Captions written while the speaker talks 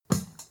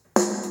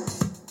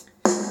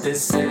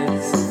This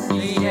is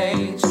the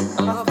age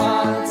of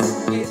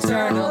odds,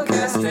 eternal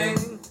casting.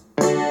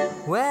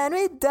 When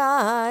we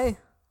die.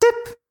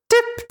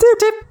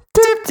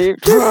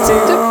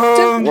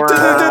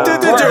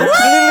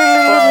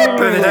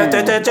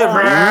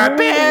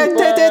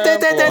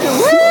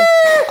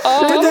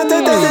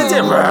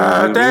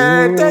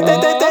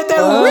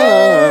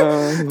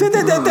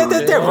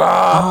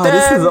 Oh,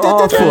 this is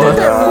awful.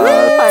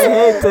 I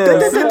hate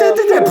this.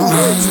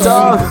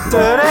 Stop.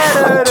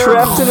 I'm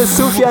trapped in a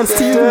Sufjan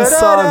Stevens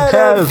song.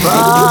 Help.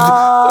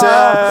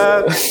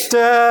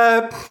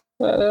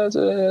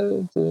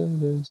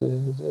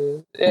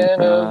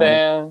 In a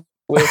van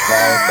with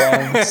my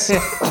friends.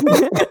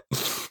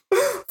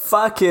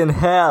 Fucking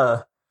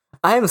hell.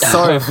 I'm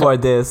sorry for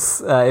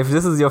this. If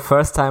this is your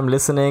first time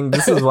listening,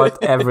 this is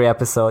what every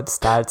episode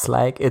starts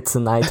like. It's a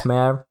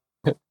nightmare.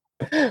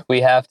 We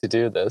have to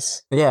do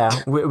this. Yeah,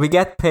 we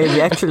get paid.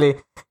 We actually,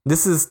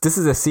 this is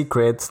a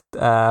secret,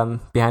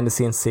 behind the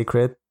scenes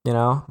secret. You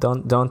know,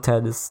 don't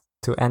tell this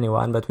to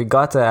anyone. But we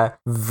got a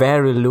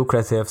very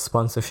lucrative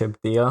sponsorship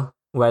deal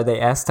where they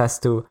asked us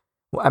to.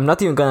 I'm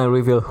not even gonna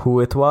reveal who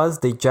it was.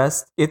 They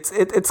just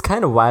it's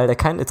kind of wild.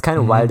 It's kind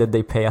of wild that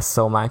they pay us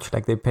so much.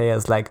 Like they pay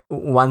us like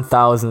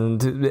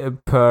 1,000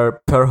 per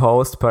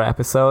host per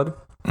episode.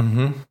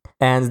 Mm-hmm.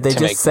 And they To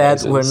just make said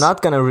noises. we're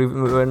not gonna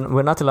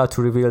we're not allowed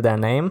to reveal their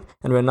name,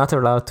 and we're not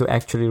allowed to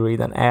actually read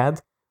an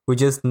ad. We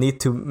just need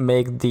to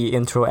make the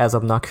intro as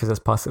obnoxious as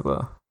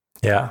possible.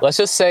 Yeah. Let's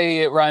just say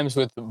it rhymes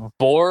with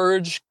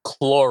Borge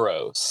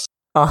Chloros.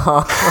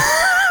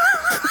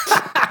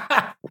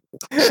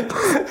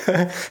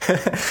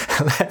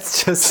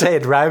 Let's just say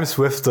it rhymes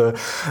with the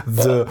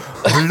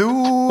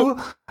blue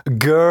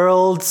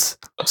girls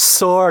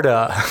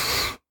sorta.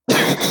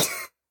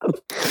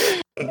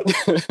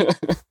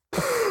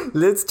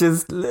 Let's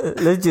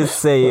just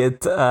say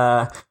it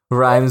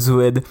rhymes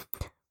with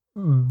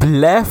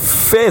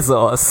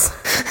Blephazos.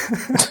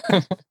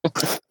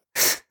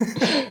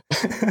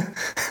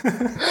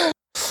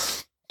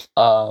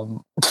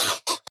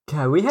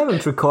 Yeah, we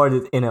haven't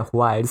recorded in a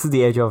while. This is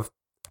the age of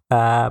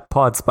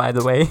pods, by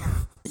the way.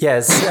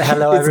 Yes,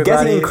 hello It's everybody.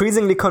 getting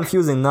increasingly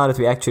confusing now that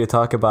we actually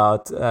talk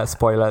about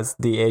spoilers,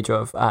 the age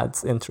of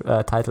ads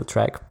title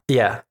track.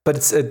 Yeah, but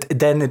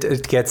then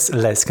it gets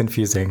less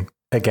confusing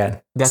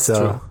again. That's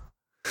true.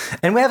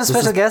 And we have a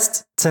special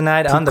guest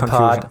tonight on the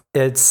pod.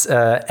 It's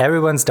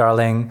everyone's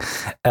darling.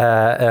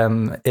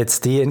 It's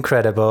the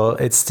incredible.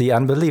 It's the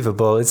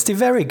unbelievable. It's the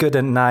very good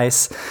and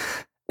nice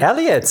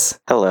Elliot.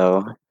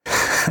 Hello.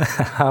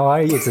 How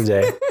are you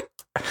today?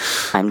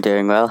 I'm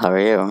doing well. How are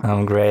you?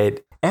 I'm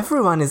great.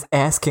 Everyone is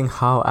asking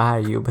how are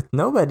you, but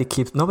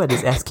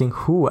nobody's asking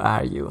who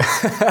are you.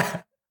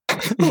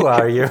 Who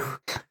are you?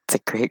 It's a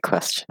great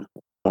question.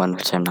 One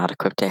which I'm not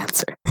equipped to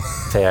answer.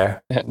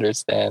 Fair. I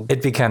understand.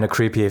 It'd be kind of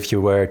creepy if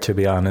you were, to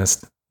be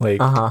honest. Like,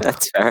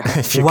 That's fair.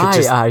 if you Why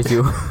could just... are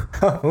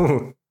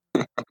you?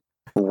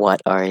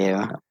 What are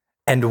you?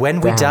 And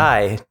when we Damn.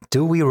 die,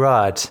 do we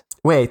rot?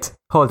 Wait,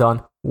 hold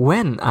on.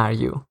 When are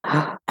you?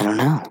 I don't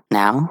know.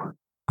 Now?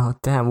 Oh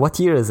damn! What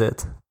year is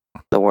it?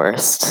 The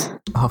worst.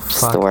 Oh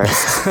Just fuck! the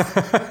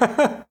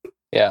worst.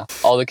 Yeah,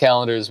 all the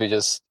calendars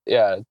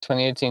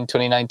 2018,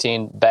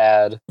 2019,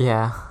 bad.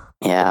 Yeah,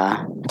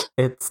 Yeah.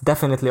 it's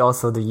definitely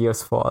also the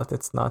year's fault.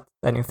 It's not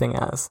anything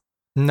else.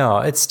 No,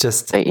 it's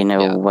just... But you know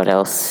Yeah. what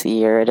else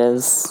year it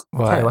is?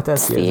 Okay, what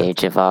It's else? Year the is it?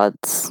 age of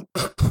odds.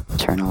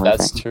 Eternal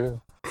That's living.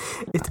 true.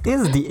 It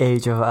is the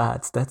age of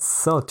ads. That's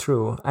so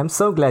true. I'm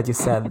so glad you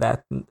said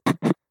that.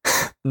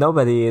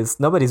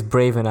 Nobody's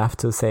brave enough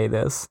to say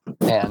this.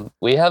 Man,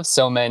 we have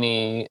so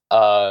many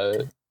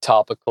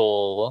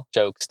topical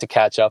jokes to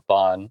catch up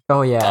on.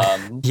 Oh yeah,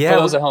 Yeah. For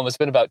those at home, it's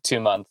been about 2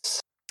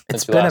 months.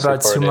 It's since we been last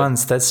about 2 recorded.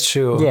 months, that's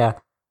true. yeah.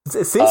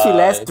 Since we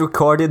last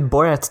recorded,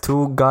 Borat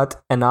 2 got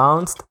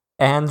announced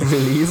and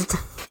released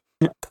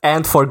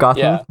and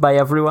forgotten Yeah. by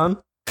everyone.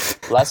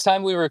 Last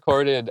time we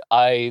recorded,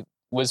 I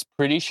was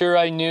pretty sure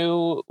I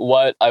knew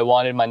what I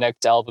wanted my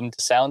next album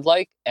to sound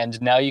like, and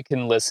now you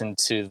can listen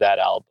to that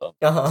album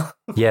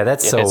Yeah,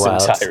 that's in so its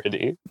wild.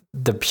 entirety.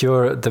 The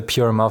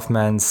pure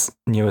Mothman's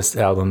newest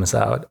album is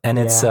out, and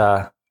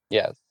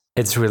Yes.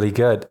 it's really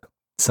good.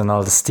 It's on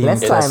all the Steam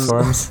Last time-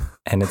 platforms,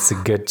 and it's a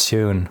good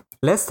tune.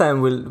 Last time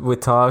we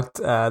talked,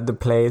 the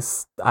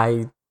place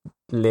I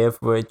live,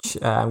 which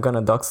I'm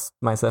gonna dox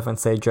myself and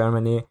say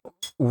Germany,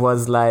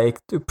 was like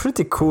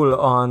pretty cool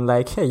on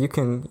like, hey, you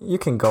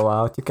can go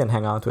out, you can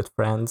hang out with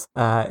friends.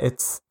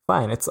 It's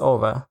fine, it's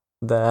over.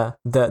 The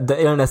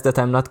illness that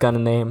I'm not gonna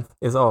name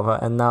is over,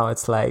 and now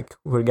it's like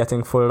we're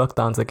getting full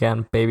lockdowns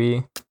again,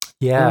 baby.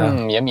 Yeah,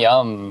 Yum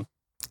yum.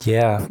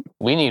 yeah,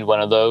 We need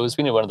one of those.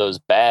 We need one of those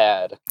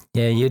bad.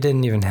 yeah. You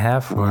didn't even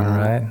have one,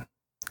 right?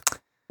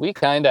 We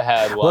kind of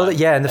had one. Well,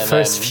 yeah, in the and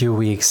first then- few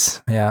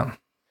weeks, yeah.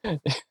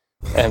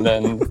 And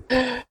then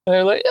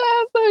they're like,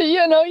 yeah, but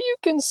you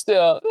can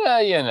still,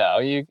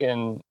 you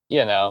can,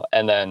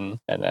 and then.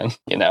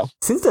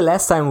 Since the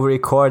last time we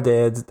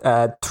recorded,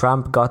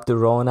 Trump got the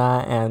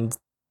Rona, and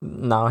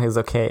now he's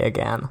okay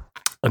again.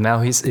 And now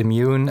he's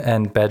immune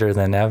and better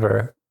than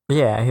ever.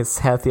 Yeah, he's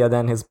healthier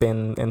than he's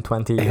been in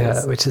 20 years.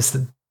 Yeah, which is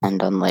the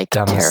And on like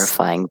dumbest.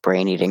 terrifying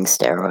brain-eating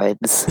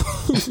steroids.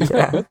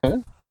 Yeah.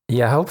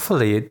 Yeah,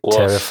 hopefully Woof.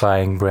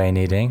 terrifying brain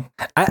eating.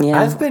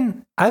 Yeah.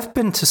 I've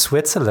been to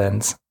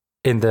Switzerland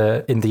in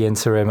the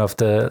interim of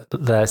the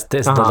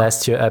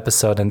last year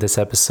episode and this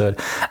episode.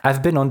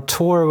 I've been on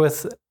tour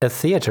with a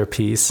theater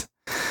piece,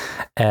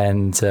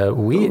 and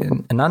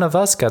none of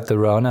us got the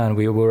Rona, and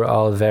we were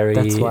all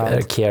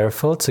very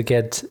careful to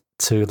get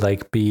to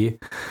like be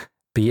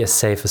as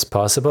safe as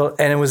possible,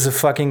 and it was a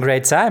fucking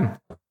great time.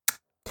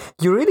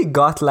 You really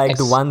got like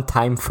the one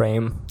time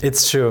frame.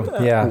 It's true,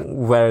 yeah.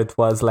 Where it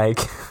was like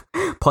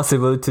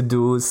possible to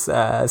do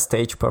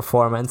stage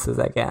performances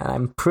again.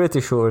 I'm pretty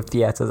sure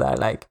theaters are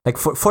like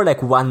for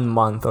like 1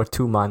 month or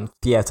 2 months,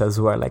 theaters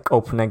were like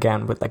open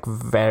again with like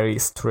very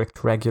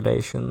strict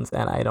regulations,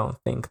 and I don't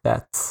think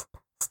that's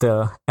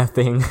still a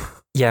thing.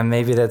 Yeah,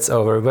 maybe that's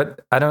over, but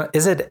I don't.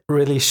 Is it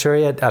really sure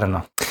yet? I don't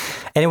know.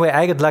 Anyway,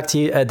 I got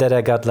lucky that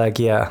I got like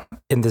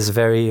in this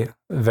very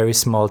very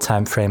small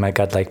time frame, I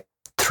got like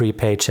 3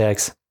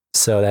 paychecks,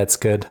 so that's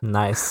good.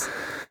 Nice.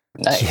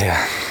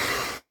 Yeah.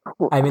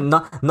 I mean,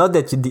 not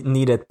that you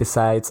need it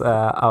besides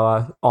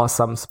our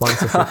awesome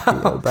sponsorship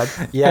deal, but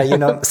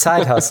yeah,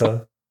 side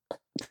hustle.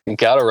 You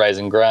gotta rise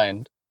and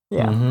grind.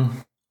 Yeah. Mm-hmm.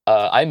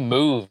 I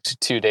moved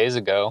 2 days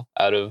ago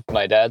out of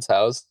my dad's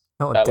house.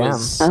 Oh, That damn.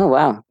 was Oh,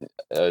 wow.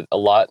 a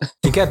lot.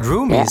 You got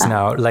roomies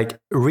now, like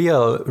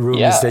real roomies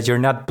Yeah. that you're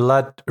not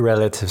blood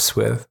relatives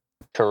with.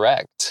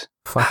 Correct.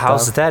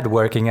 How's that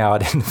working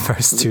out in the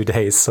first 2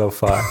 days so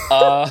far?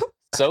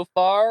 So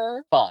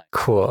far, fine.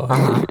 Cool.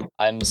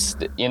 I'm,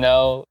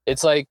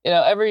 it's like,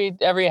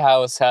 every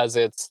house has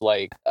its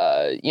like,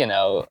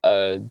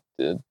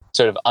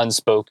 sort of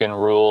unspoken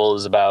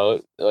rules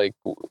about like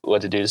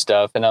what to do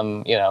stuff, and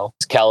I'm,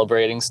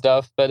 calibrating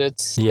stuff, but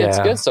it's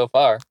good so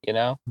far,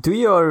 Do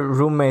your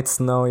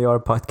roommates know you're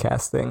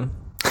podcasting?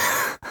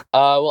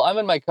 Well, I'm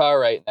in my car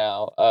right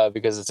now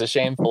because it's a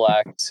shameful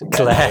act.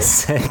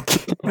 Classic.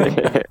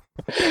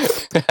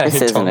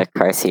 This isn't a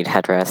car seat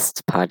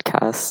headrest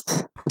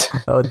podcast.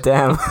 Oh,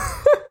 damn.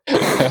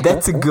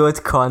 That's a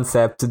good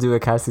concept to do a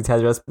car seat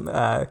headrest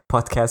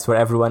podcast where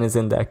everyone is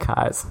in their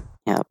cars.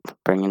 Yep,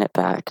 bringing it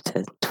back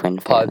to Twin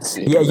Pod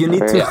Fantasy. seat. Yeah, you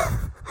need to. Yeah.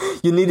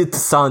 You need it to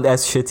sound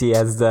as shitty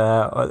as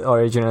the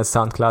original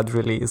SoundCloud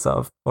release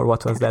of, or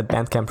what was that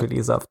Bandcamp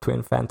release of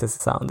Twin Fantasy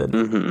sounded.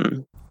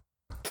 Mm-hmm.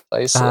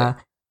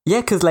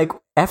 Yeah, because like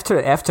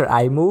after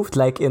I moved,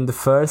 like in the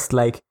first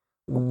like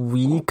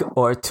week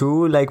or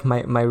two, like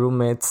my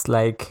roommates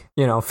like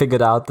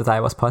figured out that I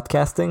was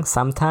podcasting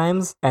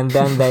sometimes, and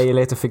then they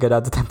later figured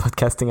out that I'm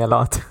podcasting a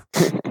lot.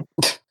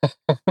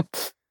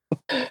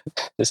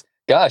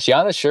 Gosh,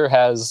 Yana sure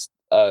has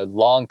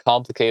long,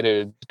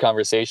 complicated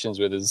conversations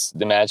with his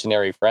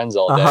imaginary friends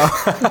all day.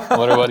 I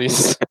wonder what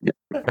he's.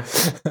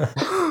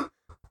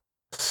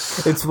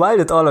 It's wild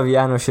that all of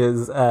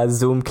Janos's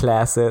Zoom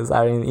classes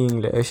are in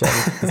English and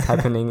it's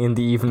happening in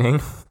the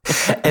evening.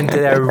 And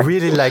they're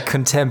really like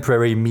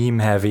contemporary meme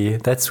heavy.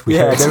 That's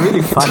weird. Yeah, they're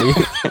really funny.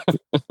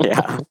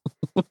 Yeah.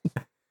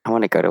 I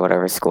want to go to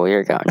whatever school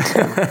you're going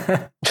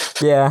to.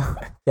 Yeah,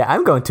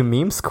 I'm going to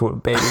meme school,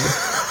 baby.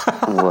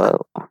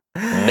 Whoa.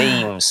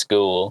 Meme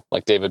school,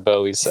 like David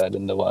Bowie said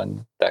in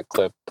that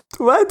clip.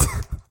 What?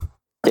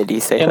 Did he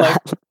say And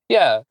that?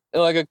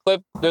 like a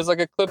clip. There's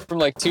like a clip from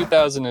like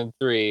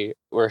 2003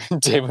 where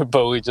David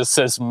Bowie just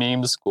says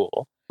 "meme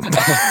school."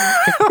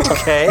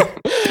 Okay.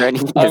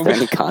 Is there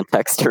any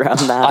context around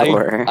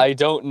that? I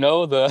don't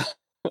know the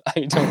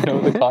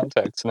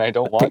context, and I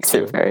don't want Makes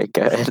to. it very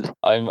good.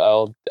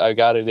 I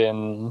got it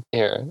in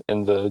here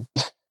in the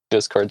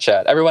Discord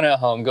chat. Everyone at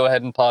home, go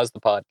ahead and pause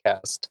the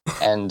podcast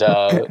and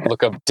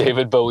look up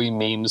David Bowie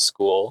meme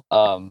school.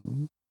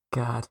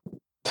 God.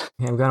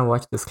 Yeah, I'm gonna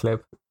watch this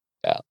clip.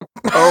 Yeah.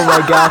 Oh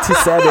my God, he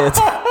said it.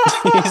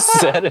 He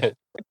said it.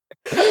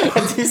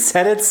 And he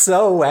said it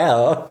so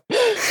well.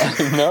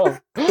 I know.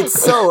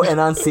 It's so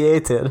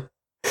enunciated.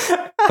 This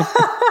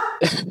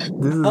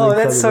is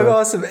that's so incredible.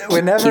 awesome.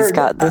 Whenever He's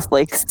got this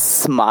like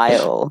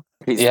smile.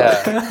 He's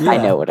like, I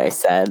know what I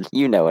said.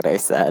 You know what I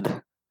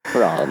said.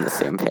 We're all on the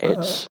same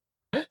page.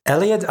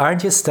 Elliot,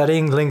 aren't you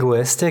studying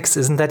linguistics?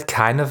 Isn't that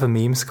kind of a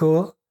meme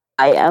school?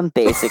 I am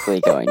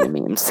basically going to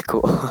meme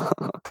school.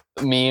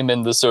 Meme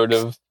in the sort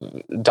of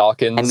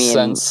Dawkins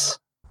sense.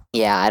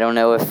 Yeah, I don't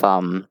know if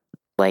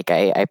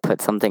I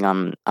put something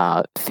on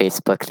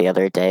Facebook the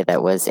other day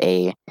that was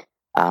a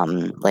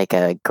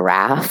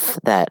graph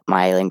that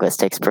my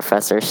linguistics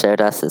professor showed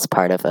us as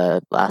part of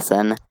a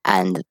lesson,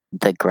 and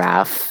the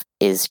graph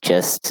is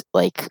just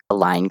like a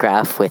line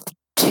graph with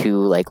 2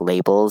 like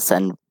labels,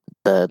 and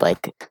the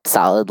like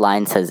solid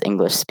line says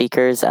English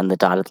speakers and the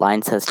dotted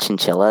line says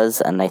chinchillas,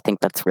 and I think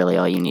that's really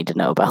all you need to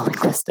know about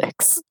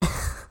linguistics.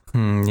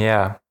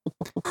 Yeah.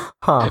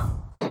 Huh.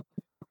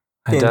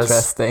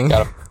 Interesting.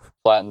 Gotta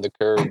flatten the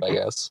curve, I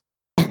guess.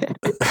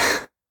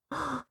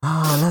 Oh,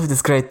 I love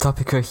this great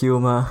topical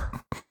humor.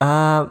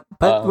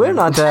 But we're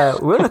not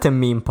a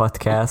meme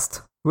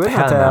podcast. We're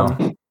not Hell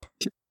no.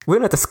 we're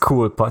not a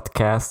school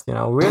podcast, you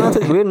know.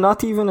 We're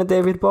not even a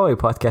David Bowie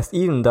podcast,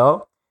 even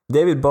though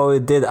David Bowie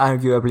did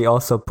arguably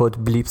also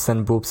put bleeps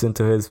and boops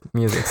into his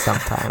music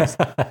sometimes.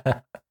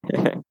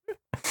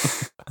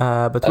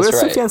 But That's we're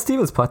a right. Sufjan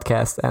Stevens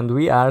podcast, and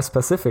we are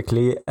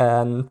specifically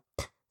an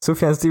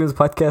Sufjan Stevens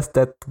podcast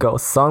that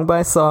goes song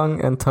by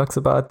song and talks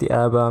about the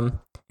album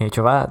Age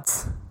of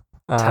Adz.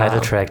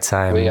 Title track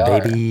time, We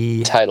are.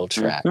 baby. Title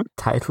track.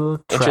 Title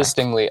track.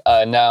 Interestingly,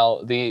 now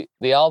the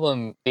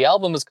album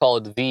is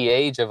called The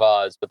Age of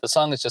Odds, but the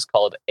song is just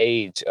called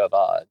Age of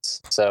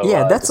Odds. So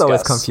Yeah, that's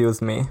always discuss.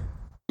 confused me.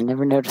 I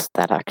never noticed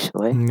that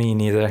actually. Me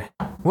neither.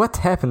 What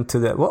happened to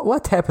the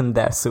what happened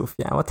there,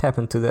 Sufjan? What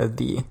happened to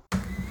the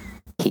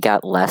He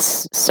got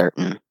less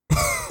certain.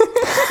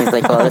 He's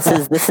like, well,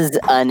 this is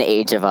an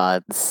Age of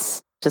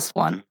Odds. Just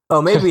one.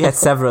 Oh, maybe he had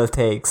several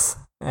takes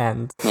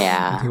and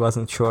Yeah. he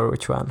wasn't sure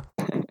which one.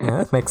 Yeah,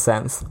 that makes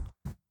sense.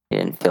 He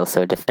didn't feel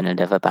so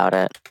definitive about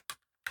it.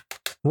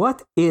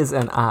 What is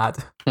an odd?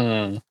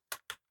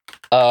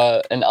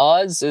 An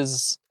odds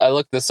is, I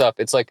looked this up.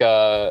 It's like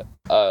a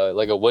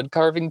wood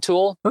carving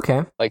tool,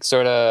 Okay. like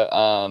sort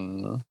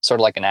of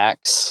like an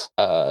axe.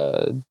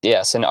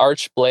 Yes, an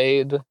arch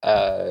blade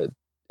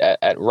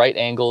at right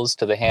angles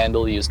to the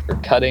handle, used for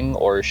cutting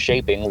or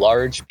shaping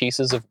large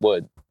pieces of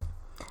wood.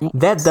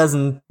 That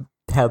doesn't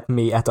help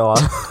me at all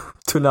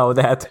to know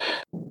that.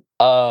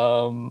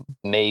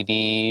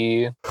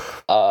 Maybe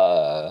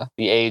the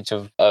age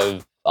of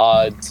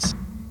odds.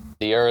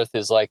 The earth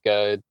is like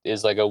a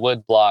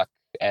wood block,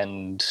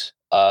 and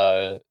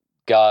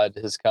God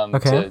has come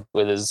Okay.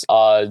 with his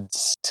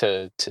odds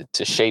to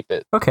shape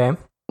it. Okay.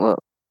 Well,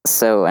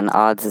 so an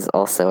odds is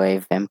also a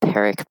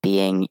vampiric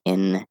being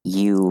in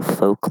U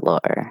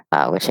folklore,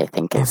 which I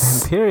think A is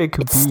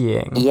vampiric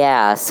being.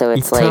 yeah. So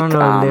it's Eternal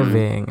like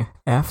living.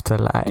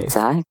 Afterlife.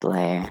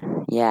 exactly.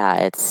 Yeah,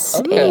 it's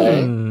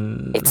Okay.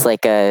 it's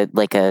like a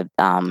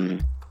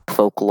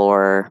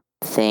folklore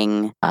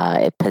thing.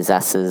 It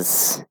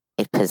possesses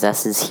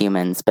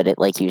humans, but it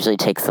like usually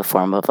takes the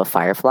form of a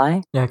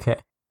firefly. Okay.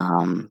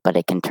 But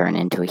it can turn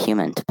into a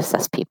human to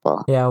possess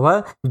people. Yeah,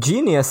 well,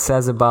 Genius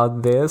says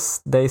about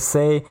this, they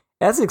say,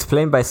 as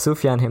explained by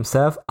Sufjan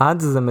himself,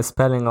 odds is a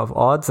misspelling of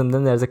odds, and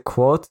then there's a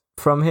quote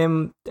from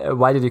him,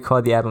 why did you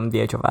call the album The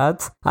Age of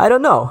Odds? I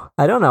don't know.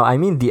 I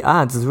mean, the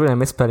odds is really a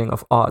misspelling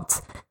of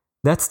odds.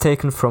 That's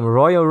taken from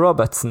Royal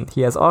Robertson.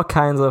 He has all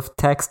kinds of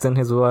text in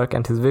his work,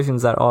 and his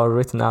visions are all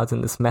written out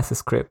in this messy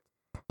script.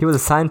 He was a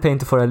sign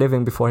painter for a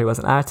living before he was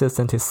an artist,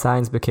 and his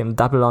signs became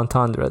double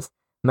entendres.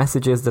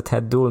 Messages that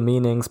had dual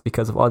meanings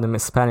because of all the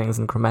misspellings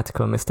and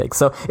grammatical mistakes.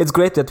 So it's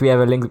great that we have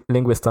a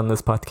linguist on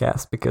this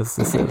podcast, because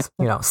this is,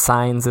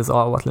 signs is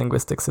all what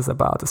linguistics is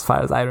about, as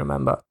far as I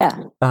remember. Yeah.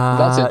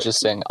 That's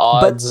interesting.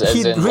 Odds, But he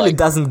as in, really like,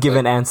 doesn't give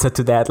an answer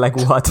to that, like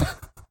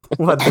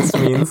what this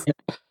means.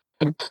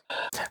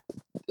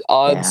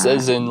 odds Yeah.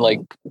 as in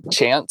like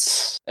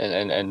chance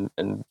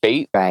and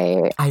fate.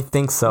 Right. I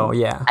think so,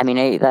 yeah. I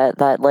mean,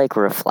 that like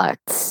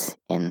reflects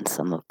in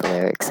some of the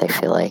lyrics. I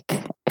feel like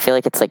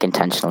it's like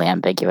intentionally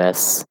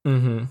ambiguous.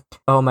 Mm-hmm.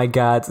 Oh my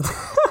god.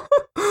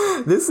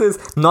 This is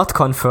not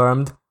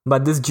confirmed,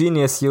 but this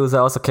genius user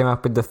also came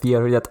up with the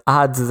theory that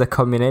odds is a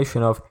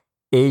combination of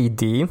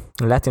AD,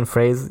 Latin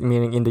phrase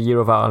meaning in the year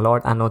of our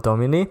Lord, Anno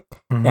Domini,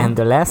 and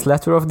the last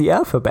letter of the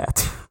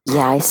alphabet.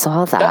 Yeah, I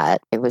saw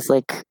that. It was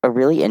like a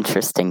really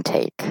interesting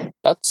take.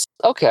 That's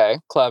okay,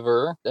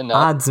 clever enough.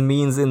 Odds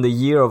means in the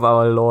year of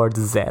our Lord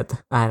Z.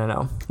 I don't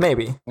know.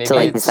 Maybe. Maybe So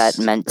like, is it's-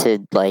 that meant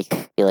to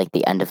like be like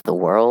the end of the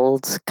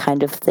world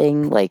kind of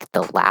thing, like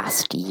the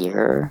last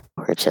year,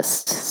 or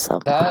just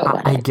some?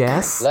 That- I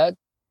guess. that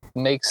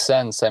makes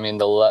sense. I mean,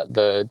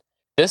 the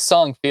this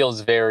song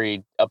feels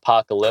very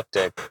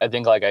apocalyptic. I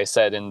think, like I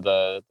said in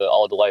the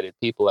All Delighted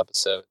People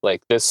episode,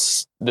 like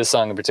this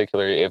song in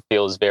particular, it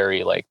feels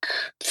very like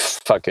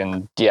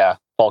fucking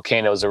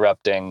volcanoes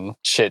erupting,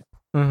 shit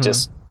Mhm.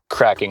 just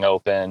cracking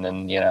open,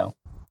 and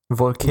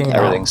Volcano.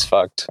 everything's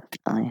fucked.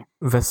 Definitely.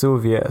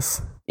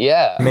 Vesuvius.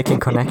 Yeah, Making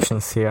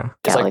connections here.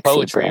 it's like Galaxy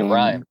poetry. It brain.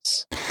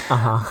 rhymes.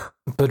 Uh-huh.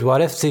 But what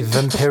if the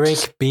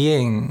vampiric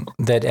being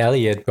that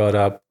Elliot brought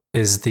up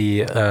is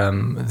the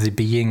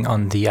being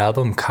on the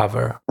album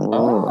cover?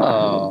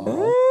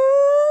 Oh,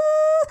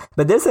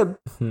 But there's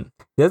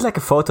like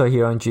a photo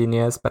here on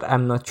Genius, but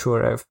I'm not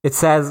sure if it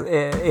says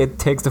it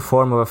takes the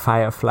form of a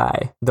firefly,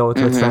 though it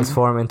will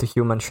transform into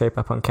human shape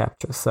upon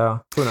capture.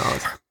 So who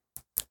knows?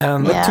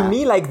 But Yeah. to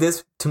me, like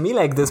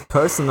this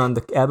person on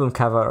the album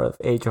cover of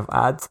Age of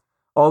Odds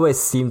always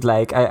seemed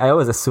like I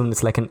always assumed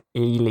it's like an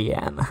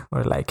alien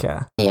or like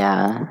a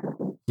Yeah.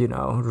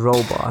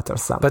 robot or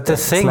something. But the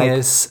It's thing like-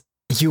 is,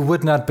 you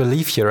would not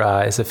believe your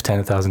eyes if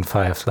 10,000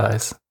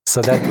 fireflies. So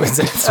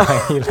that's why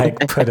he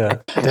like put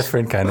a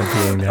different kind of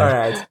being there. all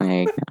right,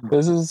 There you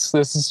go. this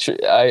is true.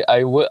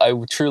 I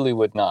truly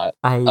would not.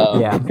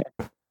 yeah,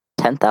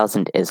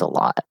 10,000 is a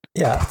lot.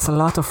 Yeah. it's a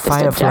lot of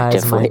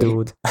fireflies, my objectively.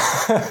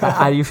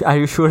 dude. Are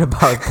you sure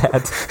about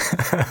that,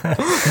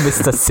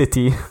 Mr.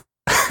 City?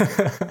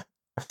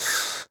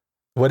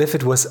 What if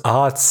it was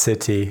Art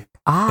City?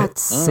 Art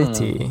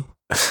City.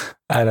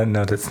 I don't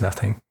know. That's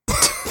nothing.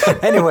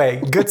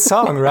 Anyway, good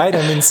song, right?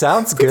 I mean,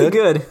 sounds Pretty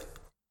good. good.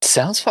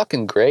 Sounds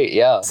fucking great.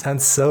 Yeah.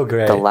 Sounds so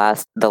great.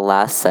 The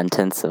last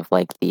sentence of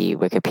like the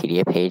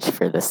Wikipedia page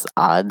for this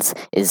odds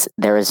is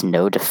there is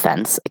no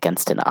defense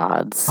against an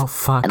odds. Oh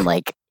fuck. And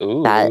like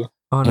Ooh. that,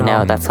 Oh you no.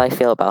 know, that's how I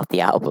feel about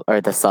the album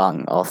or the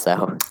song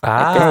also.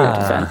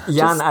 Ah. Jan,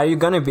 Just- are you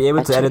gonna be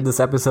able to edit actually- this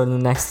episode in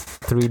the next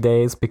 3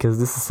 days? Because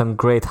this is some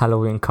great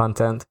Halloween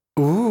content.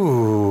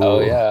 Ooh. Oh,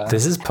 yeah.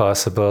 This is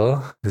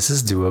possible. This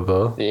is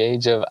doable. The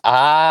age of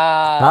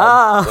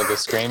like a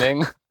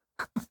screaming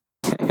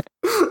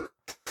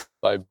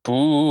by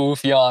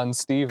Bufjan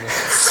Stevens.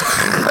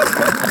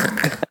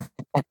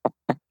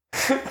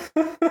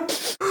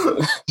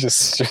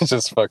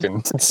 just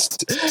fucking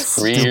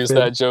reuse Stupid.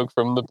 that joke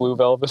from the Blue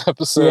Velvet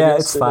episode. Yeah,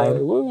 it's yesterday.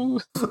 fine. Woo.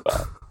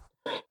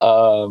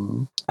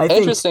 I think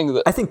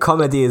Interesting. I think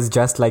comedy is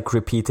just like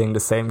repeating the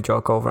same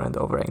joke over and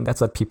over again.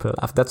 That's what people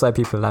love. That's why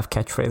people love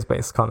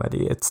catchphrase-based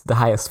comedy. It's the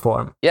highest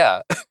form.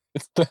 Yeah,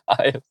 it's the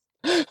highest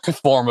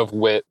form of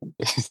wit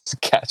is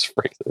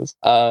catchphrases.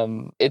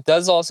 It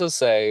does also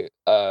say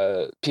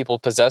people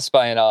possessed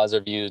by an Oz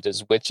are viewed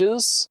as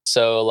witches.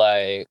 So,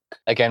 like,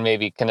 again,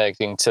 maybe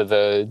connecting to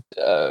the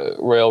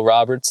Royal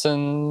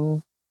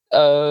Robertson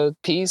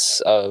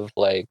piece of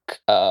like,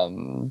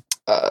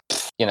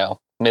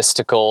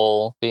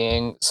 mystical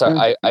being. So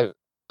I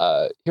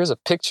here's a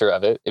picture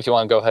of it. If you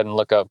want to go ahead and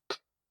look up a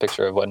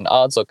picture of what an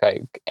odds look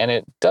like, and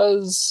it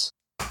does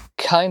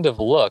kind of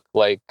look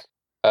like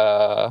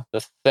the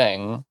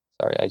thing.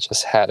 Sorry, I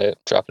just had it.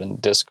 Drop it in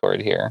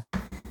Discord here.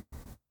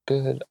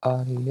 Good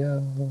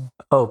audio.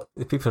 Oh,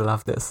 people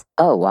love this.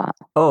 Oh wow.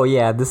 Oh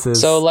yeah, this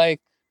is So like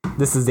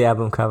this is the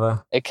album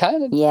cover. it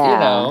kind of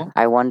Yeah.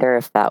 I wonder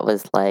if that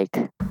was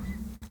like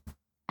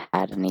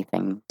had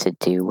anything to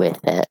do with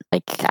it,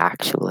 like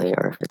actually,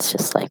 or if it's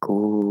just like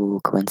ooh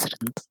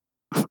coincidence.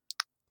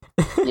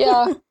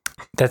 yeah.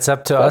 That's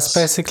up to us,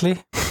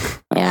 basically.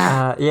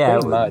 Yeah. Yeah,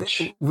 Pretty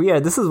much. we are.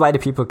 This is why the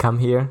people come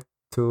here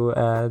to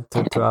our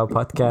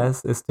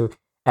podcast, is to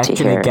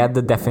actually hear. get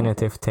the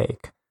definitive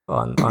take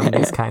on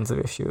these kinds of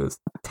issues.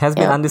 It has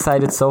been Yeah.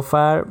 undecided so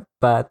far,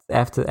 but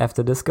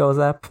after this goes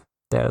up,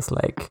 there's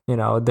like,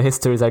 the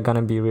histories are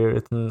gonna be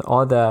rewritten.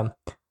 All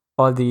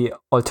the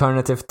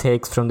alternative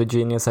takes from the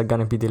genius are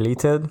gonna be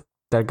deleted.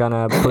 They're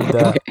gonna put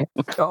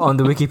on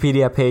the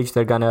Wikipedia page.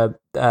 They're gonna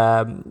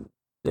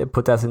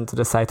put us into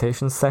the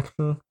citations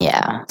section.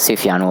 Yeah,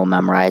 Sufjan will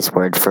memorize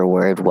word for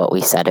word what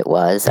we said it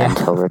was, and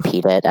he'll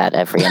repeat it at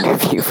every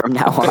interview from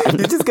now on.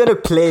 He's just gonna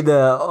play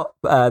the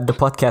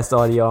podcast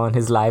audio on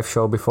his live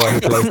show before he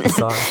plays the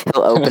song.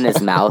 He'll open his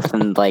mouth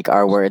and like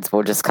our words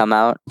will just come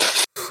out.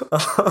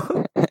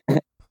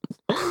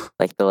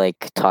 Like the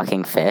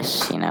talking fish,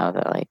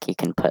 that like you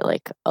can put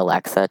like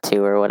Alexa to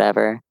or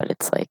whatever, but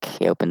it's like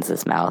he opens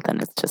his mouth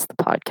and it's just the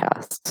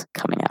podcast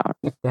coming out.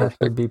 That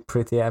would be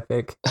pretty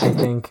epic. I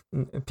think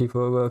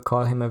people will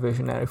call him a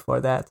visionary for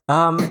that.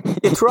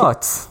 It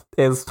rots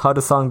is how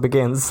the song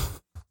begins.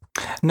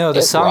 No, the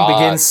It song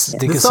rocks.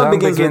 begins. The song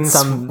begins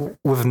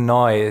with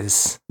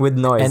noise With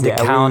noise, and the yeah.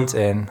 count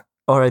We in.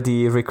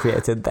 already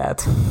recreated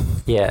that.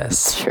 It's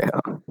Yes,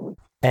 true.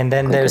 and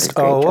then We there's did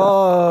a great job.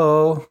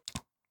 oh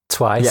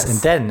twice, Yes. and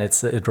then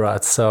it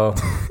rots. So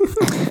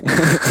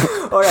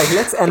All right,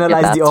 let's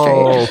analyze that's the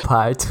right.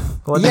 part.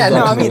 What yeah, does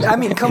no, that I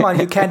mean, come on,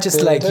 you can't just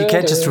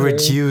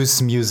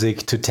reduce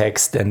music to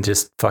text and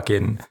just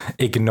fucking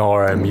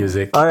ignore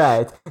music. All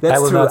right, that's I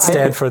will true. not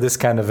stand for this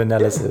kind of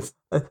analysis.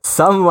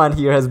 Someone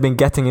here has been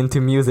getting into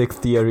music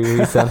theory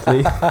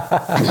recently.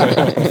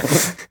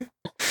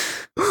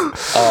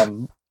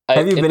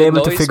 Have you been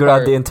able to figure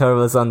out the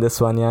intervals on this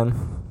one, Jan?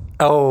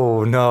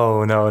 Oh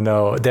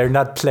no! They're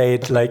not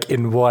played like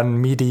in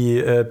one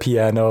MIDI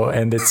piano,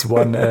 and it's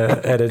one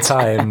at a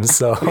time.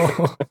 So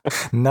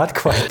not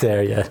quite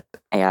there yet.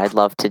 Yeah, I'd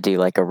love to do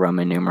like a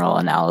Roman numeral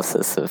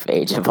analysis of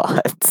Age of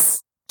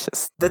Odds.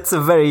 Just That's a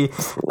very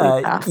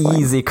baffling.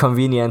 easy,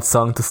 convenient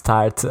song to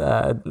start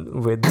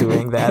with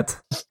doing that.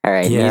 All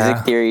right, Yeah.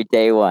 music theory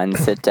day one.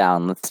 Sit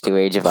down. Let's do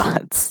Age of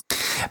Odds.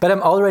 But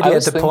I'm already I at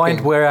was the point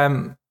thinking- where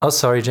I'm. Oh,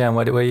 sorry, Jan.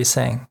 What were you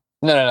saying?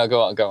 No,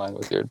 go on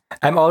with your.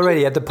 I'm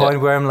already at the point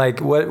where I'm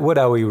like, what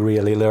are we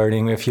really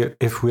learning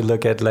if we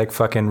look at like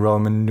fucking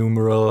Roman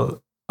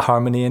numeral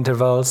harmony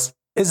intervals?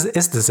 Is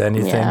this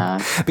anything? Yeah.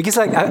 Because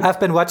like I've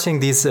been watching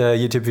these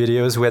YouTube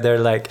videos where they're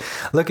like,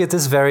 look at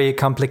this very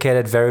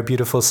complicated, very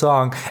beautiful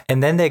song,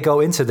 and then they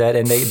go into that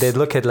and they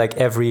look at like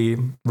every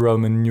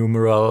Roman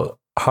numeral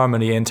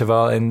harmony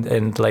interval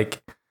and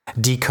like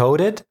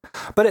decode it.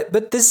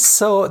 But this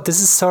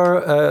is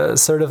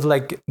sort of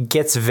like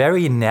gets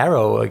very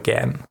narrow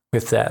again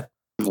with that.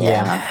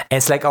 Yeah. And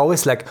it's like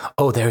always like,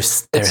 oh,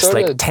 there's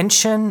sorta- like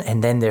tension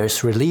and then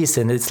there's release,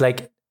 and it's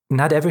like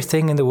not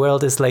everything in the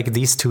world is like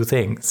these two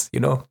things,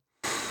 Yeah.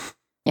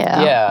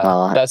 Yeah,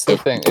 Well, that's the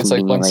it thing. It's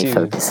like once conveniently you-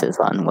 focuses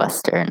on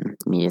Western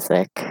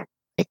music,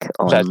 like That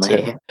only.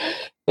 too.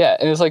 Yeah,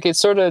 and it's like it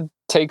sort of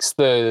takes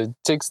the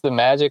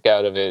magic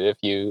out of it if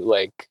you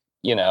like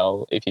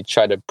if you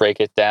try to break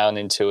it down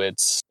into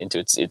its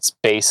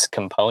base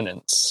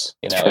components,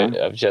 Sure.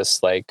 of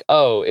just like,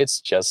 oh,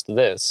 it's just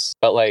this,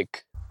 but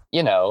like,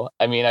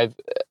 I mean,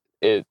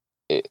 and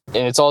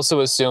it's also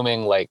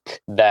assuming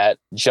like that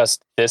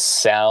just this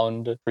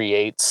sound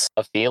creates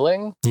a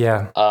feeling.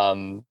 Yeah.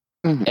 And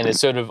it's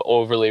sort of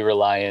overly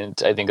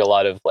reliant. I think a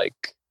lot of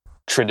like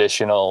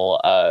traditional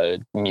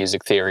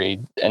music theory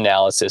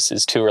analysis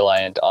is too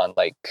reliant on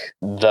like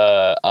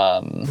the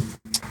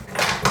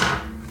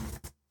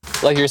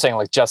like you're saying,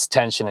 like just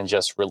tension and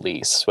just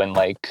release, when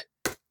like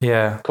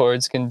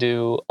chords can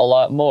do a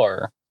lot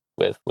more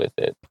with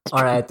it.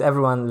 All right,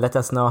 everyone, let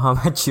us know how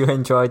much you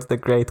enjoyed the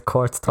great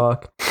chord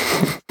talk.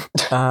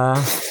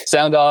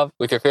 Sound off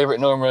with your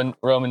favorite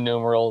Roman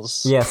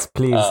numerals. Yes,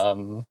 please.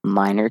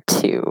 Minor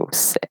 2,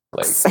 6.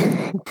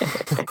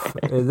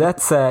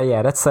 That's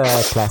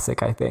a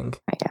classic, I think.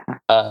 Yeah.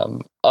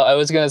 I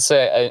was gonna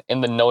say in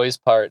the noise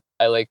part,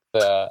 I like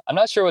I'm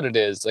not sure what it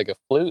is, like a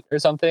flute or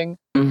something.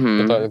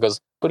 The part that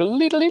goes.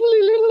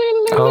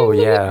 Oh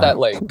yeah.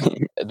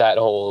 That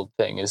whole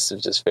thing is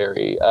just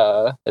very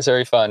it's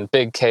very fun,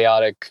 big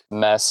chaotic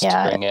mess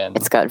to bring in.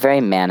 It's got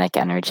very manic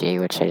energy,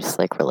 which I just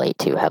like relate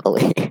to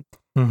heavily.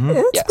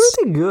 It's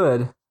pretty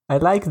good. I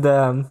like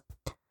the.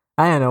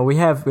 I don't know. We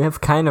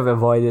have kind of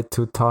avoided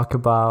to talk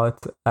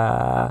about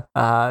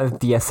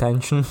the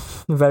Ascension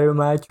very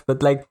much,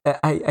 but like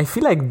I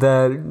feel like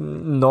the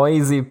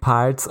noisy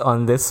parts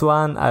on this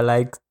one are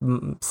like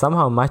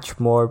somehow much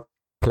more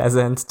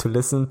pleasant to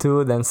listen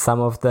to than some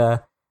of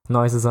the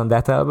noises on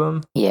that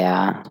album.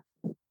 Yeah,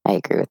 I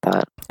agree with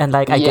that. And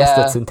like I guess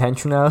that's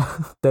intentional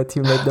that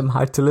you made them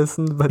hard to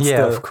listen, but yeah,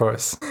 still, of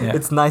course. Yeah.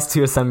 It's nice to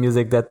hear some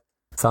music that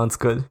sounds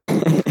good.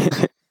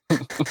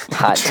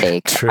 Hot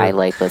take. True. I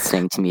like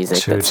listening to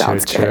music that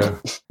sounds good.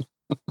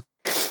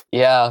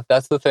 Yeah,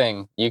 that's the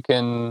thing. You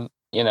can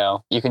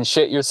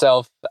shit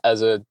yourself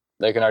as an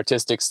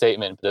artistic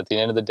statement, but at the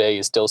end of the day,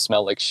 you still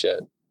smell like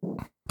shit.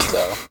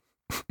 So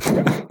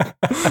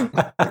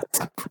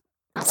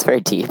That's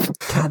very deep.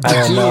 God,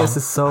 the genius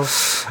is so.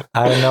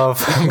 I don't know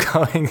if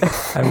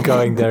I'm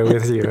going there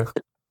with you.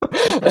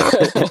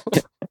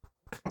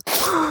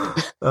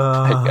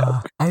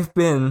 I've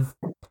been,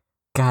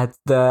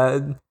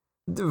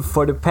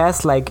 for the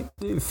past like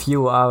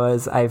few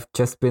hours, I've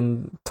just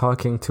been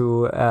talking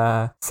to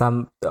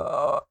some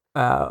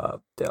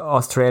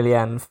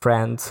Australian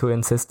friends who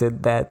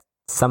insisted that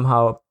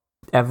somehow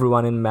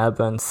everyone in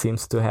Melbourne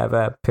seems to have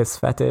a piss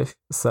fetish.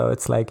 So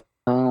it's like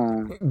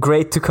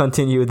great to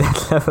continue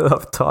that level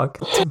of talk.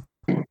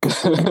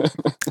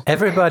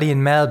 Everybody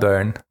in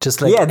Melbourne,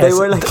 just like they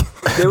were like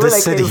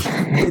city.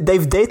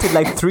 They've dated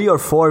like 3 or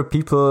 4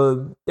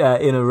 people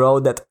in a row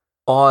that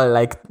all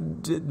like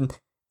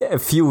a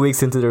few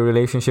weeks into the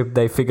relationship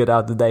they figured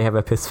out that they have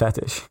a piss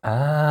fetish.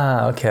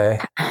 Ah, okay.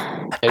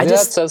 Maybe that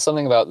says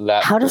something about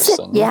that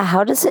person.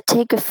 How does it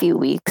take a few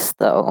weeks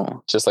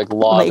though? Just like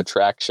law of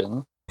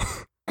attraction.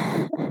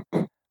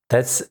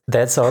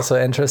 That's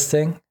also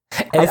interesting.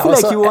 And I feel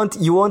like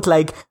you won't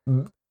like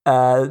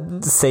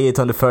say it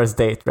on the first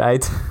date,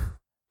 right?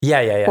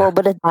 Yeah. Well,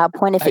 but at that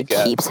point, if it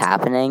keeps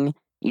happening,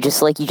 you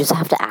just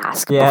have to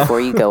ask before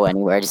you go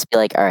anywhere. Just be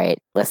like, all right,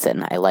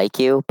 listen, I like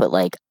you, but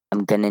like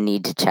I'm gonna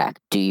need to check.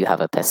 Do you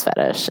have a piss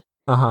fetish?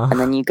 And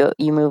then you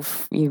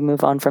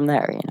move on from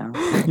there.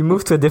 You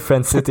move to a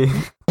different city.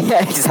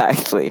 Yeah,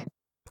 exactly.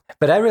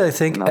 But I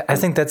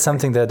think that's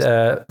something that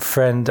a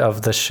friend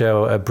of the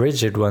show,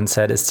 Bridget, once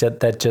said, is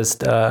that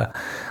just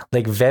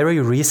like very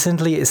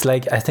recently is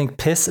like, I think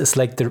piss is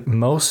like the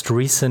most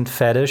recent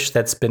fetish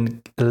that's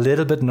been a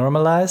little bit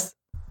normalized.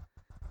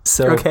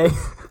 So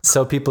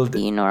so people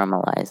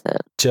denormalize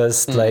it.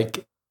 Just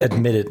like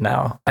admit it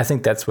now. I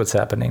think that's what's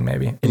happening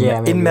maybe.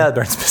 In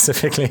Melbourne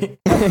specifically.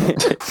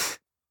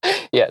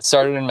 Yeah, it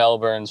started in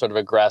Melbourne, sort of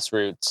a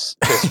grassroots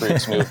piss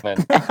roots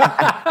movement.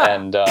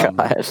 And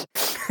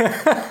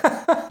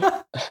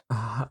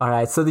all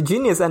right, so the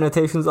genius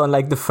annotations on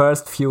like the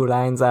first few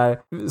lines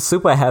are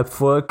super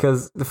helpful,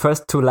 because the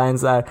first 2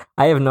 lines are,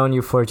 I have known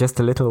you for just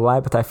a little while,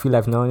 but I feel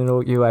I've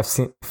known you. I've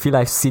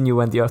seen you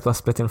when the earth was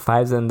split in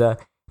 5s, and the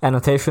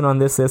annotation on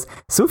this is,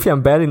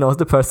 Sufjan barely knows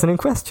the person in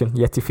question,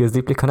 yet he feels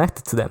deeply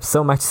connected to them,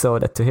 so much so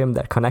that to him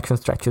their connection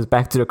stretches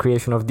back to the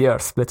creation of the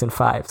earth split in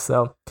 5.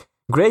 So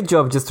great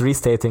job just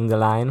restating the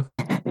line.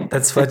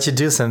 That's what you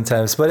do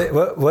sometimes.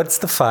 What's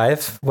the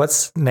 5?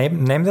 What's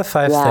name the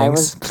 5 things, I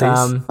was,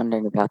 please?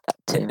 wondering about that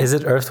too. Is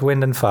it Earth,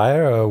 Wind, and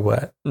Fire, or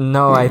what?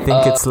 No, I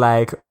think it's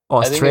like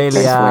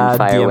Australia,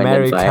 the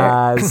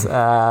Americas,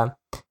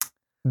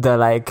 the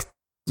like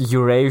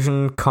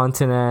Eurasian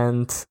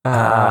continent,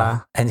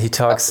 and he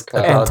talks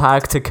about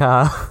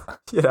Antarctica.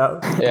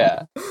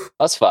 Yeah,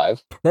 that's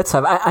 5. That's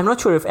 5. I'm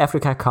not sure if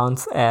Africa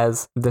counts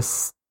as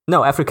this.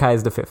 No, Africa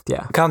is the 5th,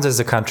 yeah. Counts as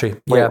a country.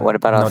 Wait, what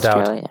about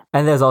Australia? Doubt.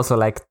 And there's also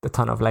like a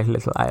ton of like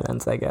little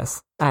islands, I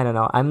guess. I don't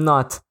know. I'm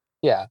not...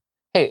 Yeah.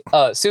 Hey,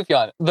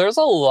 Sufjan, there's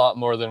a lot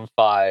more than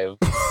 5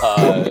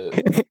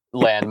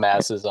 land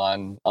masses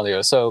on the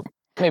Earth, so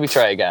maybe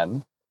try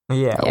again.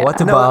 Yeah.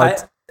 What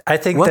about I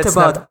think What that's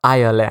about not,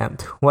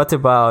 Ireland? What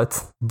about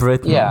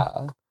Britain? Yeah.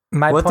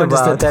 my what point is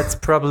about- that that's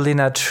probably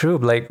not true.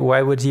 Like,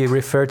 why would he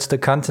refer to the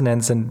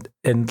continents and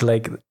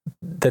like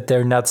that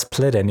they're not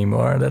split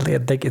anymore?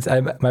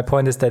 My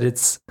point is that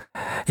he's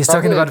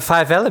talking Probably- about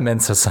 5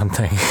 elements or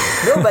something.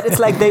 No, but it's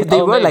like they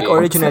Oh, were like maybe.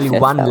 originally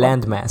Fifth one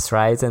element. landmass,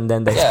 right? And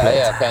then they Yeah, split.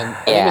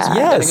 yeah.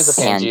 Yeah. I think it's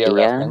a Pangea Pangea.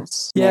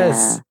 reference.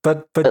 Yes,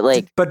 but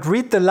like-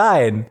 read the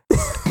line.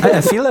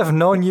 I feel I've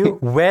known you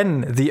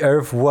when the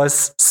Earth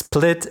was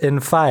split in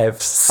 5.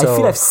 So I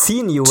feel I've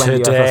seen you when the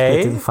Earth was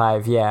split in today-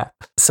 5. Yeah,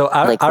 So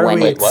are, Like are when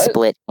we? it What?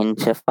 split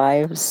into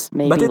 5s,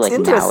 maybe. But it's like now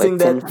interesting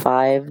it's in that-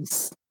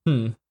 5s.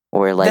 Hmm.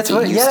 Or like That's it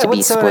what- used yeah, to be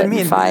that's what I split mean.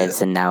 in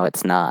 5s and now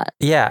it's not.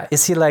 Yeah,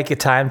 is he like a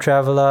time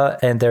traveler?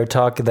 And they're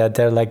talking that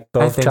they're like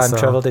both think time so.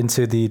 traveled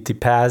into the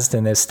past,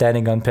 and they're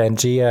standing on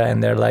Pangea,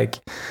 and they're like,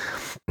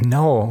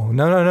 no.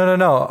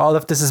 All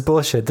of this is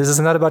bullshit. This is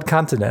not about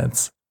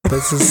continents.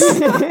 This is.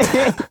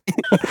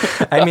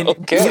 I mean,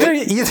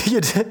 Okay.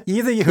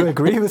 either you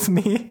agree with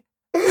me,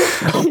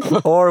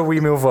 or we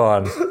move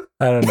on.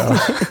 I don't know.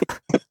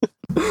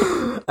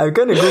 I'm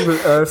gonna Google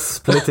Earth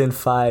split in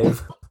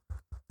 5.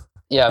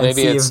 Yeah, And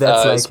maybe see if it's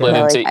that's like split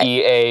a- into Like,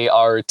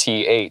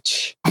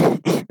 EARTH.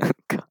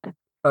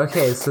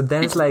 Okay, so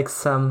there's like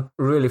some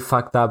really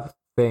fucked up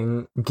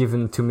thing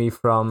given to me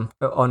from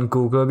on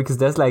Google, because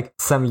there's like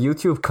some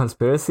YouTube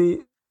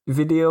conspiracy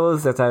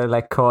videos that are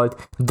like called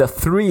the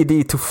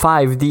 3D to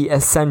 5D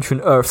ascension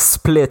Earth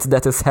split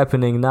that is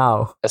happening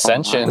now.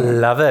 Ascension.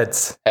 Love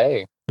it.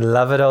 Hey,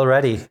 Love it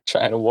already.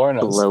 trying to warn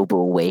us.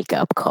 Global wake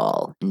up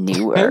call.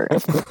 New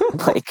Earth.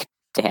 Like,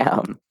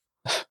 damn.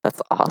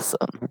 That's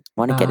awesome.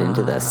 Want to get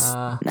into this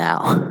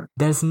now.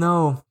 There's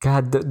no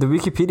God. The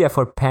Wikipedia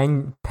for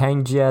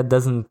Pangea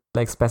doesn't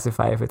like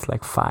specify if it's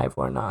like 5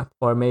 or not,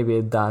 or maybe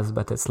it does,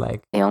 but it's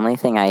like The only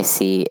thing I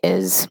see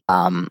is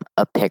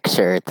a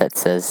picture that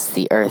says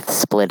the Earth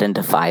split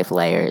into 5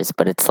 layers,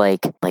 but it's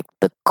like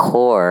the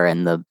core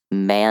and the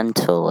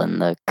mantle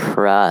and the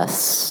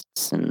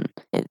crusts, and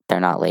they're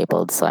not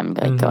labeled. So I'm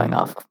like going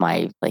off of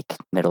my like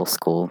middle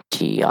school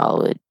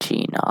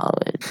geology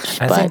knowledge.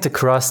 I think the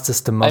crust is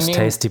the most mean-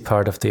 tasty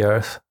part of the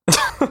Earth.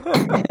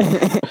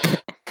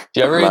 Do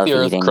you ever eat Love the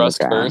Earth eating the crust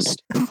ground.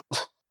 first?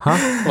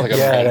 huh? Like a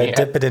Yeah, and I maniac.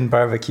 dip it in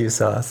barbecue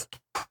sauce.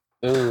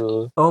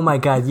 Ooh. Oh my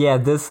God, yeah,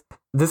 this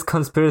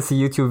conspiracy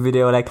YouTube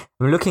video, like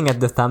I'm looking at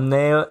the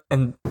thumbnail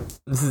and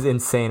this is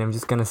insane. I'm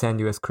just gonna send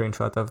you a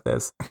screenshot of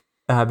this.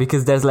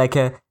 Because there's like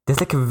a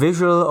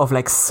visual of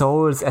like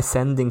souls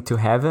ascending to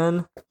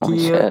heaven Holy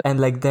here, shit. and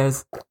like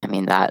there's I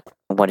mean that.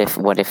 What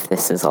if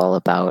this is all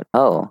about?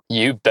 Oh,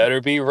 You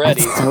better be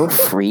ready. that's so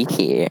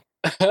freaky.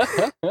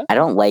 I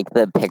don't like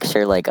the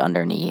picture like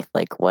underneath.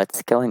 Like,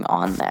 what's going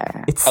on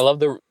there? it's I love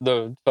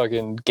the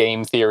fucking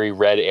game theory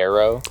red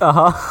arrow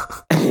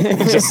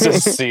just to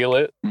seal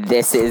it.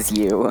 This is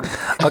you.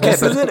 Okay,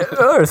 this is an but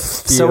Earth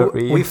so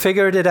theory. we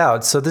figured it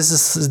out. So this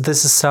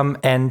is some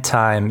end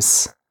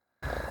times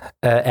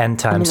that-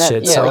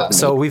 shit. yeah,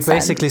 So that we've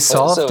makes basically sense.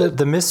 solved So-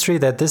 the mystery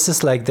that this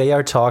is like they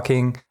are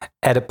talking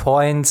at a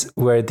point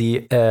where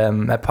the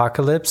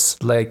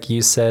apocalypse, like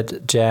you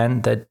said,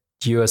 Jan, that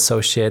you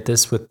associate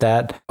this with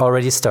that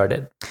already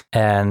started.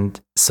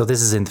 And so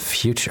this is in the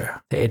future,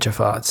 the age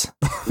of odds.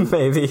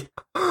 Maybe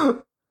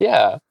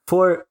Yeah.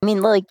 for I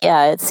mean, like,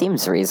 yeah, it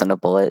seems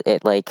reasonable.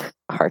 It like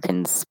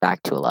harkens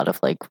back to a lot of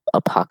like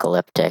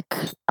apocalyptic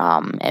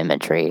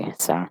imagery.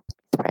 So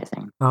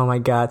surprising. oh my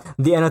God,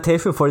 the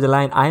annotation for the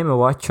line "I am a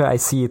watcher, I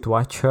see it,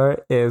 watch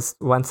her" is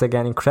once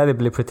again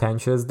incredibly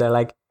pretentious. They're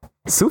like,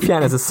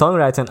 Sufjan as a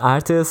songwriter and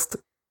artist.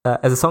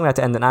 As a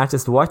songwriter and an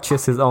artist,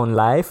 watches his own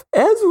life,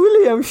 as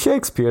William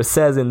Shakespeare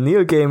says in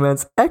Neil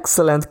Gaiman's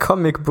excellent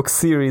comic book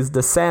series,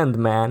 The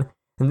Sandman.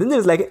 And then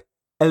there's like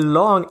a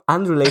long,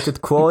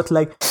 unrelated quote,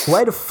 like,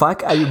 why the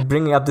fuck are you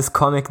bringing up this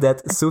comic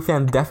that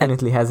Sufjan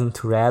definitely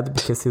hasn't read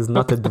because he's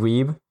not a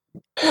dweeb?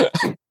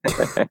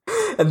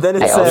 And then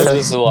it I also- says,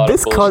 There's a lot of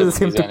this bullshit causes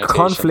in him these to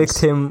conflict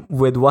annotations. him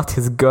with what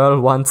his girl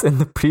wants in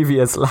the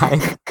previous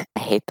line. I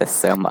hate this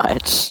so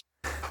much.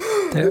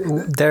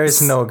 There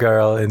is no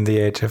girl in the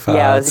age of odds.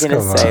 Yeah, I was gonna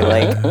come say, on.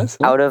 like,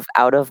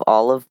 out of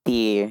all of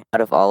the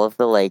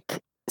like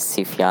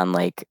Sufjan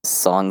like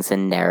songs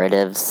and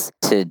narratives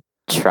to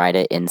try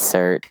to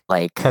insert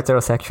like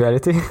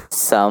Heterosexuality.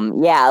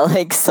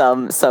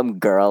 some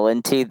girl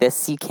into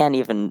this, you can't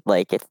even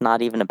like, it's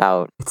not even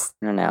about, It's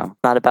I don't know,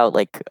 not about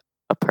like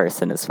a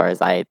person as far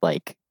as I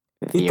like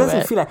It view doesn't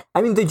it. feel like.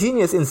 I mean, the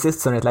genius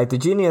insists on it. Like, the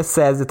genius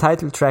says the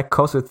title track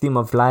goes with theme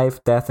of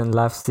life, death, and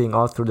love, seeing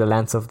all through the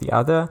lens of the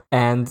other.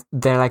 And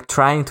they're like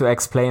trying to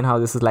explain how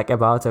this is like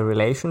about a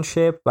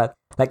relationship. But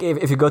like,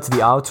 if you go to the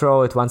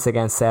outro, it once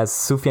again says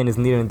Sufjan is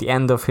nearing the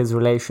end of his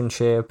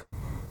relationship.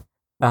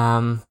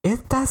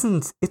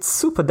 It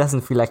super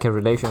doesn't feel like a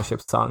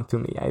relationship song to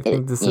me. I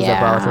think this is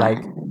about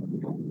like.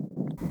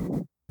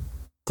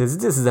 This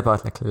is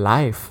about like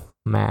life.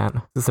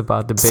 Man, this is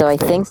about the big So I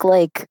things.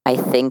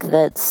 think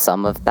that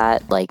some of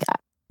that like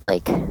I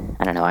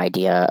don't know,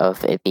 idea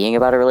of it being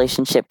about a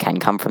relationship can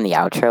come from the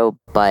outro,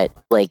 but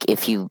like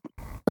if you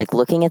like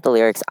looking at the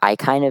lyrics, I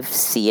kind of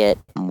see it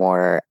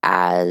more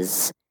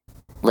as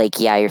like,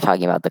 yeah, you're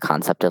talking about the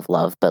concept of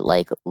love, but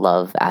like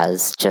love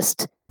as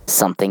just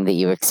something that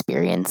you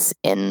experience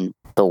in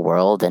the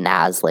world and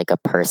as like a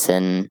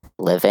person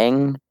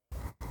living,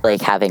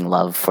 like having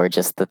love for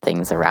just the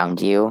things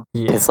around you.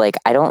 Because like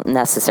I don't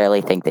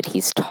necessarily think that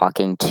he's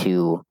talking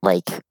to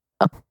like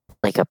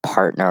a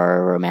partner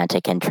or a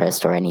romantic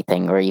interest or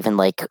anything, or even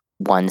like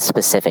one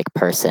specific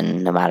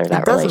person, no matter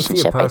that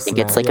relationship. I think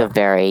it's like a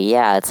very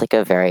I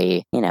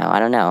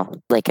don't know,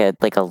 like a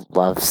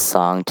love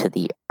song to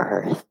the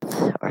earth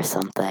or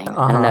something.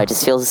 I don't know,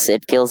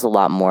 it feels a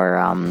lot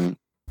more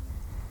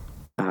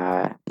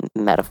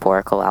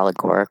metaphorical,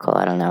 allegorical,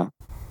 I don't know.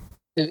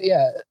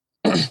 Yeah.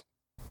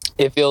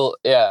 It feels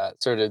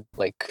sort of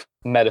like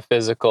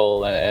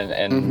metaphysical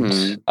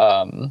and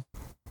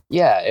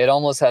yeah, it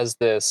almost has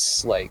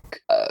this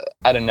like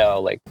I don't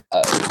know, like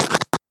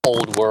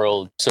old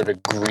world sort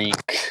of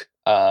Greek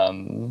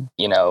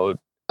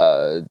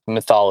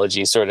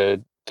mythology sort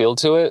of feel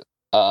to it.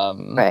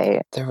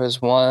 Right. There was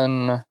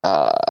one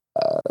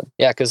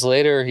because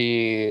later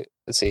he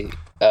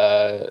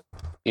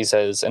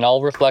says, in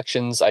all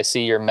reflections I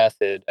see your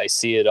method, I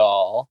see it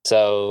all.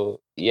 So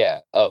yeah.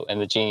 Oh,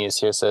 and the genius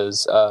here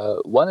says,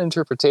 one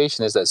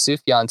interpretation is that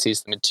Sufjan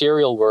sees the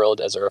material world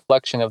as a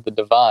reflection of the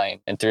divine,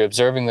 and through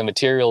observing the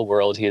material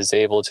world, he is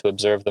able to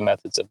observe the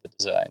methods of the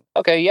design.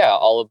 Okay, yeah,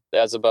 all of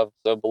as above,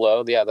 so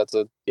below. Yeah, that's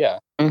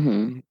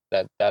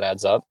that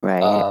adds up.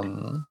 Right.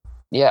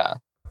 Yeah.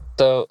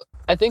 So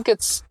I think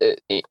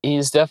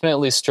he's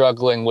definitely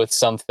struggling with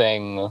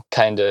something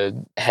kind of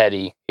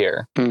heady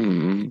here.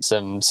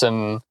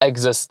 Some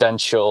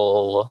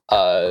existential,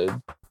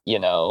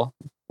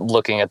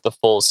 looking at the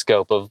full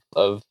scope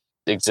of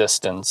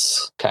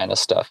existence kind of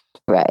stuff.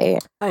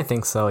 Right. I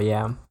think so,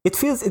 yeah. It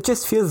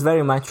just feels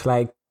very much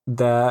like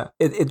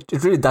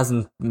it really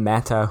doesn't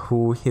matter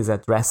who he's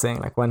addressing.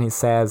 Like when he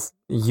says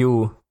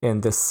you in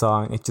this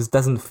song, it just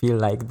doesn't feel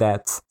like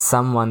that's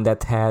someone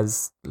that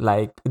has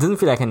like, it doesn't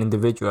feel like an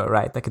individual,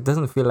 right? Like it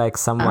doesn't feel like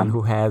someone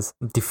who has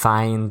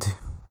defined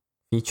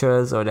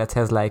features or that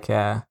has like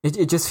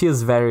it just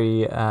feels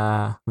very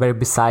very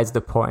besides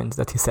the point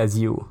that he says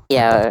you.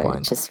 Yeah,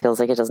 it just feels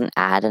like it doesn't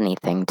add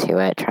anything to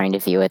it, trying to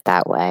view it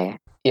that way.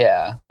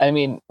 Yeah, I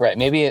mean, right,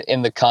 maybe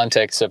in the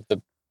context of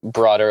the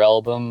broader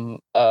album,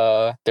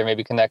 they're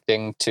maybe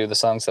connecting to the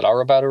songs that are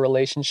about a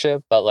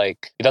relationship, but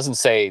like it doesn't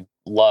say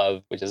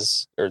love,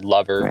 or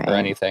lover or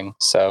anything,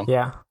 so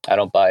yeah, I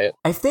don't buy it.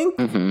 I think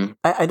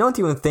I don't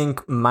even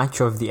think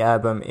much of the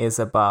album is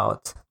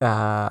about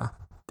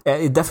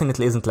it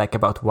definitely isn't like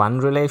about one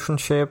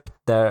relationship.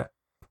 There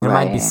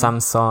might be some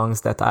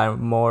songs that are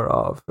more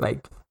of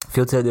like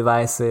Filter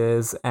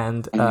Devices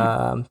and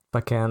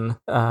fucking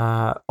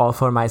All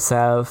For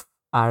Myself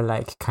are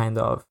like kind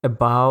of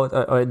about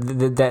or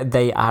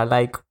they are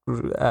like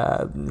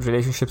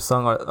relationship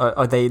song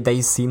or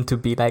they seem to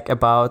be like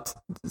about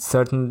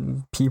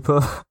certain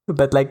people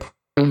but like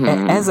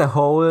as a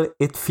whole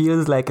it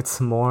feels like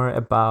it's more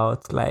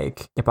about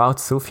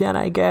Sufjan,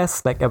 I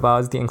guess, like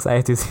about the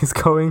anxieties he's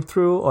going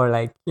through, or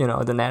like, you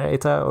know, the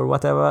narrator or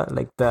whatever.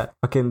 Like the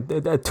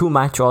fucking Too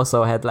Much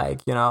also had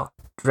like, you know,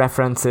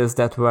 references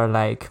that were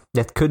like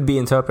that could be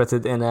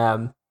interpreted in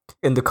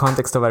the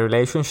context of a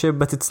relationship,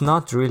 but it's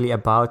not really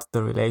about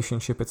the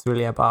relationship. It's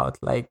really about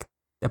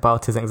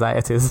his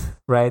anxieties,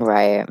 right?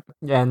 Right.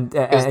 And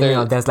you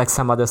know, there's like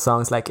some other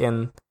songs like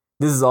in.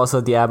 This is also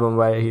the album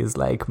where he's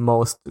like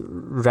most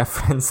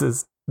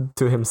references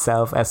to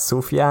himself as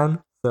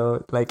Sufjan.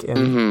 So like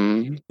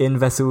in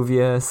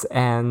Vesuvius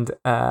and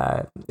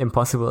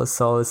Impossible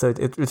Soul. So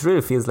it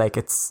really feels like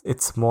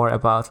it's more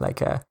about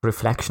like a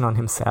reflection on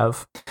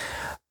himself.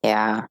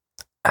 Yeah.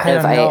 I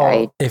don't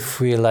know if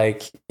we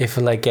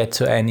get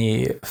to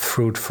any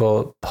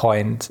fruitful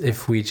point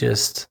if we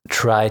just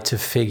try to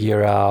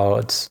figure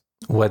out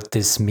what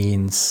this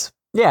means.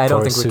 Yeah, I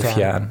don't think Sufjan,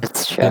 we can.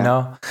 It's true. You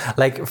know,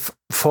 like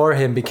for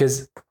him,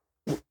 because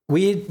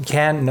we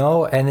can't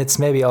know, and it's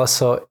maybe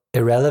also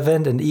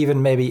irrelevant. And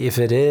even maybe if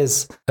it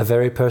is a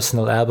very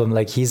personal album,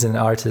 like he's an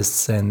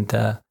artist, and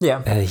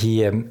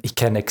he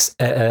can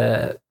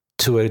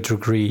to a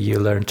degree you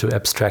learn to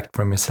abstract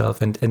from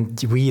yourself,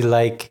 and we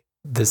like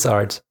this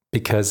art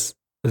because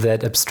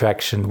that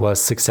abstraction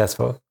was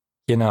successful.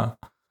 You know,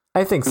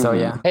 I think so.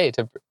 Yeah. Hey,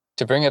 to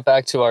bring it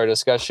back to our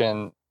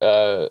discussion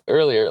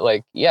earlier,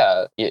 like,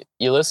 yeah,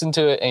 you listen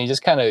to it and you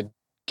just kind of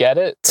get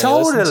it.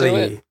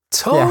 Totally.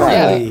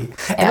 Yeah.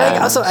 And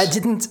like, also, I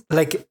didn't,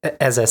 like,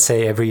 as I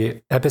say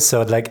every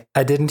episode, like,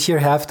 I didn't hear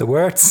half the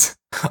words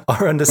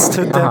or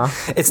understood them.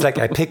 It's like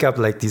I pick up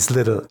like these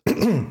little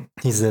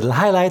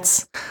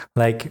highlights,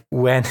 like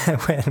when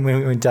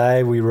we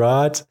die we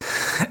rot,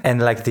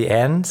 and like the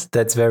end,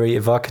 that's very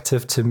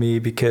evocative to me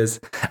because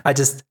I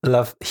just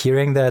love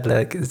hearing that.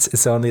 Like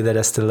it's only that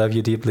I still love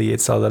you deeply,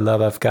 it's all the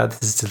love I've got.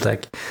 It's just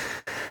like,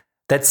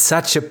 that's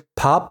such a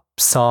pop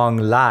song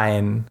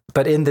line,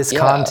 but in this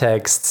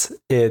context,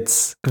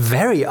 it's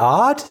very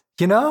odd,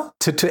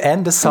 to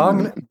end a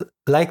song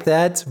like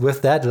that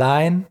with that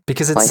line,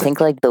 because it's. Well, I think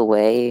like the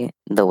way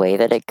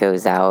that it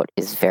goes out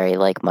is very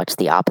like much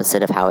the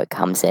opposite of how it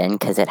comes in,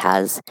 because it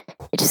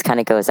just kind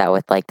of goes out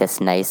with like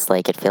this nice,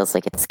 like it feels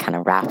like it's kind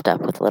of wrapped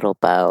up with a little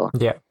bow.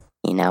 Yeah.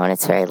 And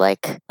it's very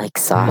like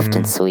soft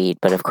and sweet,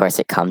 but of course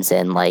it comes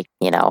in like,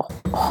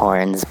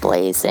 horns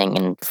blazing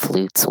and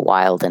flutes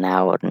wilding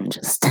out and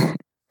just.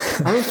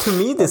 I mean, to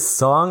me, this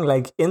song,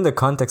 like in the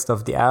context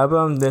of the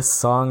album, this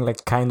song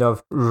like kind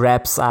of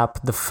wraps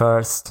up the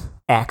first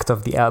act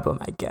of the album,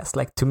 I guess.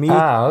 Like to me,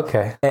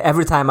 okay.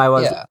 Every time I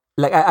was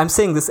like, I'm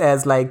saying this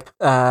as like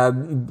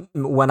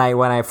when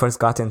I first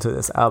got into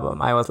this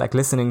album, I was like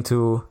listening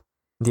to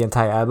the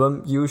entire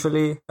album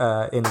usually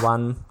in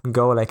one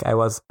go. Like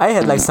I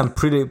had like some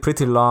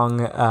pretty long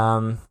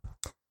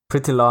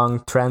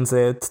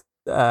transit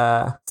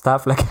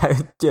stuff. Like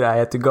I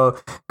had to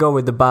go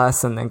with the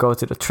bus and then go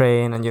to the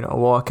train and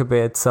walk a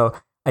bit. So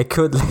I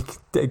could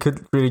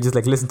really just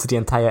like listen to the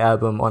entire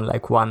album on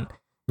like one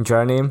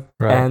journey.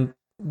 Right. And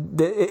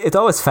it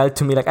always felt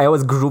to me like I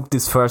always grouped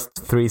these first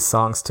 3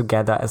 songs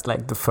together as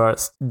like the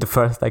first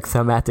like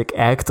thematic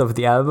act of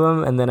the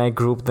album, and then I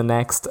grouped the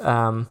next.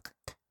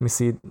 Let me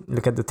see.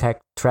 Look at the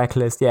track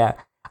list. Yeah,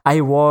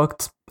 I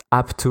walked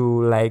up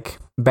to like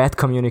Bad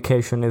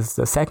Communication is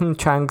the second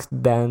chunk,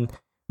 then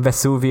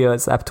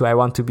Vesuvius up to I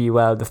Want to Be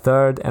Well the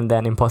third, and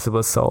then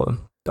Impossible Soul,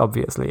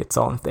 obviously its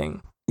own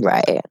thing.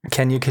 Right.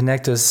 Can you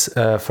connect us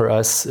for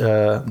us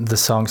the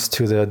songs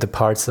to the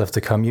parts of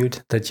the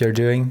commute that you're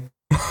doing?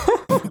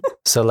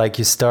 So like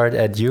you start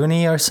at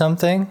uni or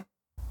something,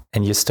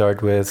 and you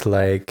start with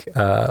like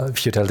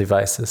Futile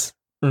Devices.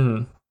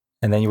 Mm-hmm.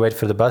 And then you wait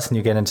for the bus and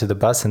you get into the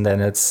bus, and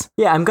then it's...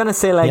 Yeah, I'm gonna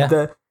say like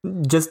the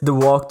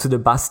walk to the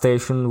bus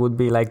station would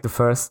be like the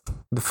first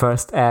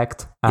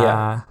act.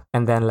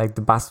 And then like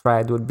the bus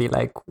ride would be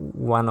like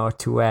 1 or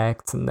 2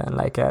 acts, and then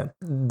like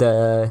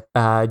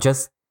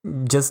just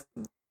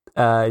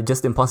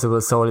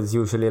Impossible Soul is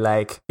usually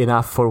like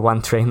enough for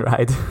one train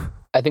ride.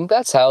 I think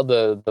that's how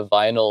the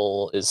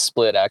vinyl is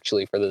split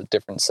actually for the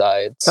different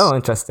sides. Oh,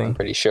 interesting. I'm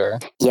pretty sure.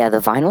 Yeah, the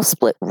vinyl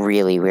split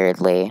really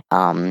weirdly.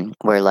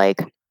 Where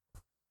like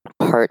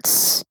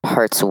parts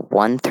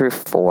 1 through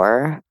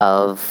 4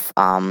 of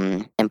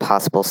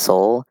Impossible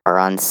Soul are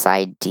on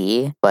side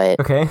D, but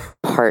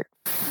part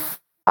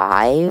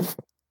 5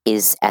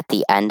 is at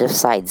the end of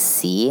side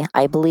C,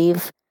 I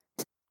believe,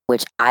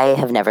 which I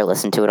have never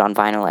listened to it on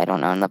vinyl. I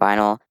don't own the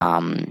vinyl.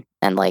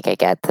 And like I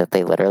get that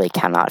they literally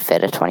cannot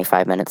fit a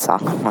 25-minute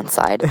song on one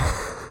side.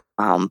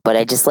 But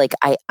I just like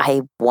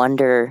I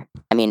wonder,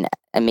 I mean,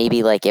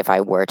 maybe like if I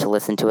were to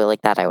listen to it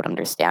like that, I would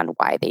understand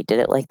why they did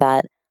it like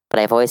that. But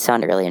I've always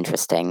found it really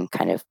interesting,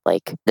 kind of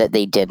like that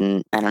they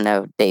didn't, I don't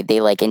know, they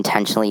like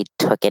intentionally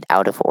took it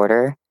out of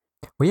order.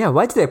 Well, yeah,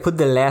 why did they put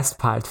the last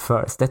part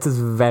first? That is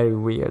very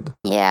weird.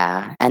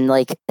 Yeah, and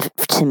like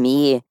to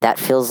me, that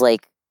feels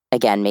like,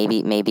 again,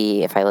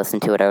 maybe if I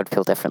listened to it, I would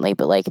feel differently.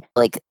 But like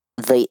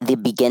the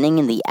beginning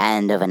and the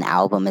end of an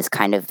album is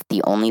kind of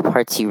the only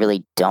parts you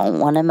really don't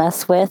want to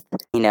mess with.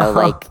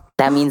 Like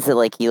that means that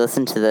like you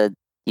listen to the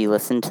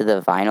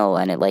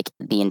vinyl and it like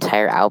the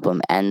entire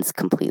album ends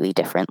completely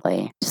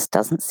differently. It just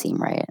doesn't seem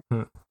right.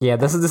 Yeah,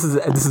 this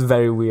is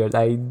very weird.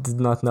 I did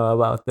not know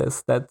about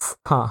this. That's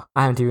I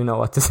don't even know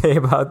what to say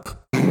about.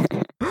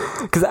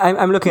 Because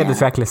I'm looking at the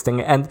track listing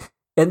and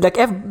like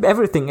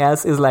everything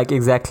else is like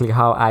exactly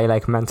how I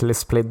like mentally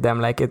split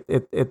them. Like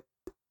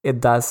it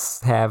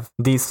does have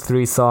these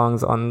 3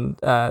 songs on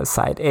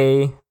side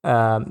A.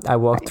 I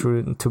walked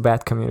through to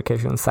Bad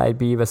Communication on side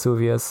B,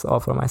 Vesuvius, All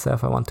For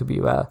Myself, I Want to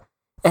Be Well,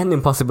 and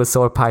Impossible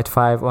Soul part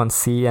 5 on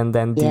C, and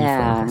then D for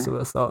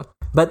Impossible Soul.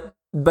 But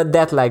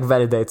that like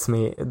validates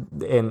me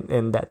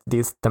in that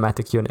these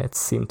thematic units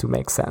seem to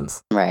make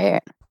sense.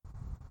 Right.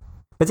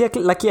 But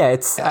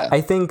it's I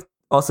think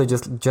also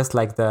just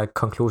like the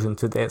conclusion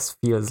to this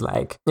feels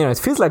like, it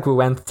feels like we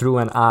went through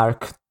an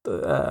arc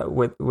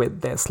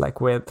with this, like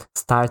with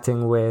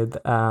starting with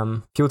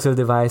Futile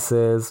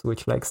Devices,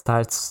 which like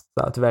starts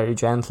out very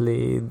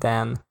gently,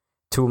 then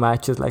Too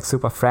Much is like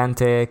super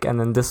frantic, and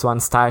then this one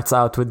starts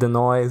out with the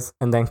noise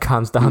and then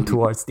comes down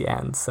towards the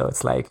end. So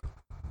it's like,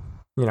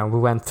 we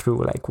went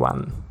through like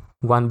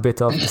one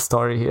bit of the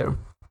story here.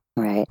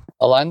 Right.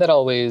 A line that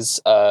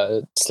always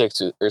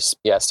sticks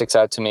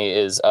out to me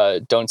is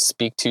don't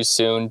speak too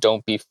soon,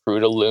 don't be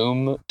Fruit of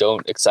Loom,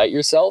 don't excite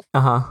yourself.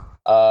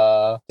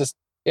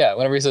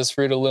 Whenever he says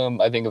Fruit of Loom,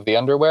 I think of the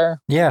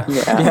underwear. Yeah,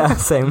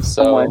 same.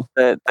 So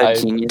the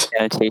genius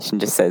annotation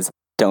just says,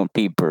 "Don't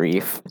be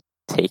brief,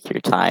 take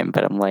your time."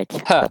 But I'm like,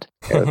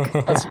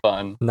 that's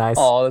fun. Nice.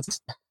 Oh,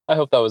 I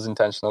hope that was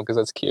intentional because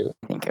that's cute.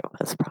 I think it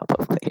was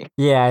probably.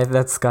 Yeah,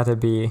 that's gotta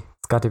be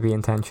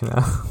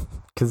intentional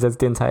because that's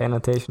the entire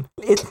annotation.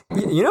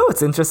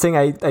 What's interesting?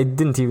 I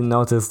didn't even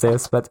notice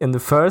this, but in the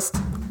first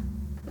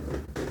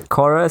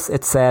chorus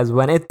it says,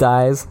 "When it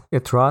dies,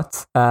 it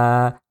rots."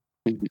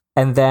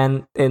 And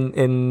then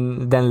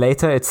then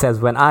later it says,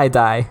 "When I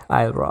die,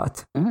 I'll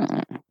rot."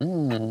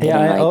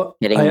 Yeah,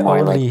 getting I more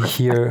only like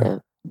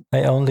hear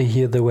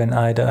the "When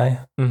I Die"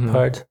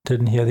 part.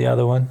 Didn't hear the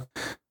other one.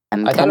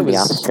 I'm I thought kind it of the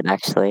was- opposite,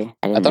 actually.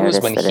 I I didn't thought it was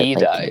notice when that he it,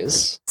 like,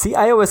 dies. See,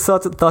 I always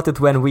thought it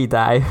when we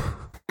die.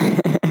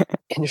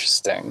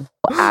 Interesting.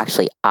 Well,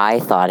 actually, I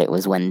thought it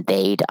was when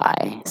they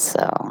die.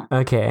 So,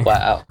 Okay.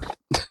 Wow.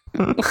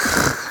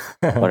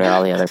 what are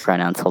all the other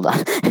pronouns? Hold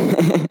on.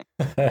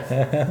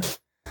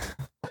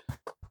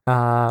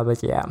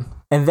 But yeah.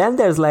 And then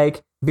there's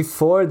like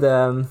before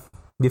the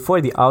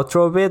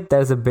outro bit,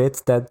 there's a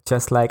bit that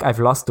just like I've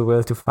lost the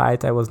will to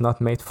fight. I was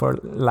not made for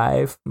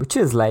life, which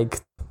is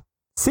like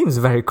seems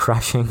very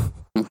crushing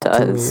It to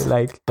me. does.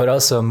 Like But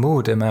also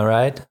mood, am I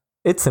right?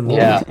 it's a mood.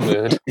 Yeah,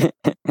 mood.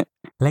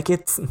 Like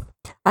it's,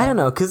 I don't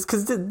know, because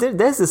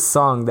there's this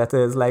song that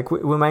is like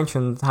we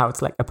mentioned how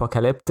it's like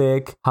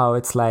apocalyptic, how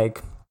it's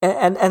like,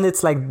 and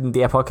it's like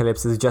the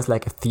apocalypse is just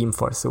like a theme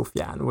for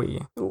Sufjan.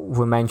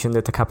 We mentioned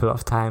it a couple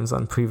of times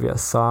on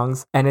previous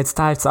songs, and it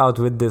starts out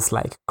with this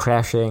like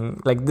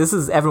crashing, like this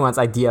is everyone's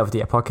idea of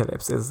the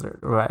apocalypse is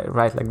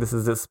right, like this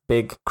is this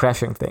big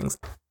crashing thing.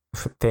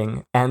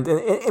 And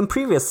in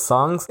previous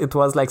songs it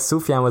was like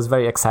Sufjan was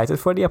very excited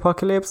for the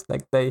apocalypse,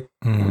 like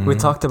we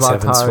talked about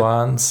Seven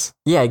Swans.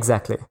 Yeah,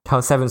 exactly,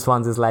 how Seven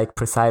Swans is like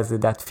precisely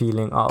that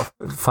feeling of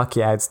fuck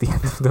yeah, it's the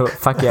end of the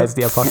fuck yeah, it's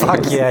the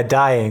apocalypse. Fuck yeah,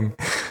 dying.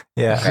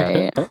 Yeah.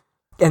 Right.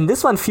 And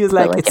this one feels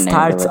But, like like, it in a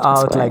starts religious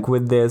out way. like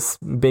with this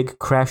big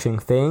crashing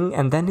thing,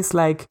 and then it's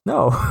like,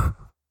 no,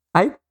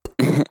 I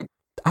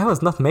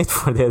was not made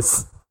for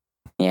this.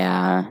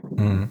 Yeah.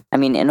 Mm. I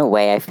mean, in a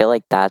way, I feel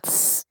like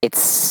it's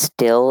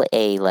still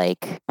a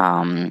like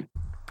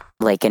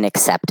an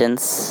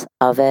acceptance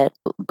of it,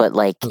 but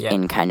like Yeah.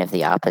 in kind of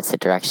the opposite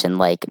direction.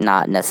 Like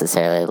not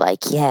necessarily like,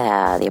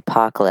 yeah, the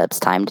apocalypse,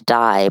 time to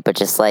die, but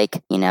just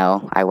like,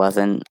 I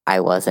wasn't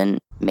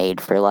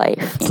made for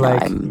life. It's You know,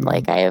 like- I'm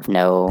like, I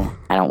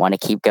don't want to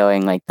keep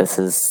going. Like this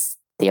is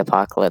the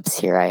apocalypse.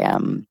 Here I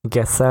am.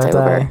 Guess I'll It's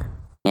over. die.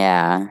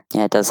 Yeah.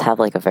 Yeah. It does have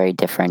like a very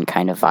different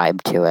kind of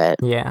vibe to it.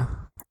 Yeah.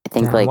 I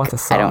think Damn, like what a I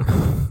song.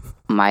 don't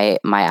my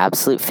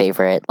absolute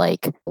favorite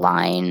like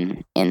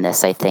line in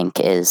this I think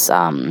is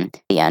the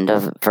end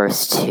of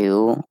verse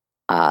 2,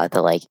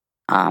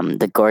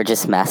 the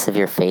gorgeous mass of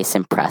your face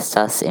impressed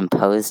us,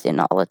 imposed in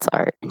all its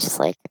art. And just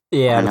like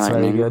Yeah, I don't know that's what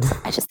I very mean. good.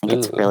 I just think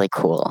it's Ooh. really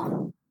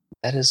cool.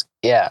 That is,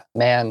 yeah,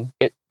 man.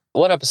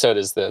 What episode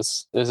is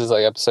this? This is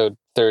like episode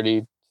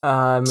 30,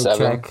 Let me 7.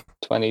 check.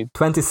 20,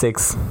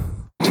 26.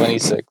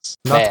 26.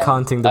 Not Man,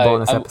 counting the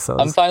bonus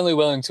episodes. I'm finally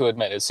willing to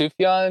admit it.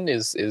 Sufjan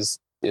is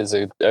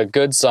a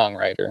good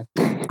songwriter.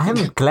 I'm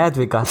glad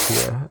we got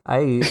here.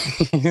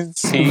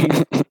 he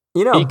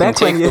You know, he can back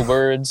when take you the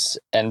words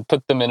and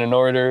put them in an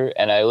order,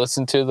 and I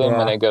listen to them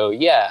Yeah. and I go,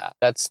 yeah,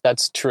 that's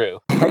true.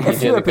 like a You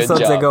few did a good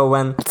episodes job. ago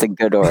when It's a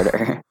good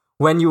order.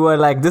 when you were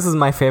like, this is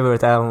my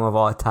favorite album of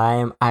all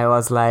time, I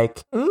was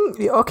like,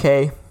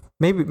 okay,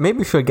 maybe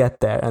we should get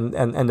there and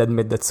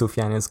admit that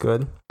Sufjan is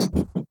good.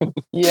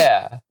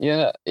 Yeah.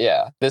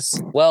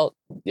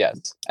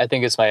 Yes, I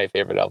think it's my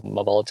favorite album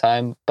of all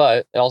time,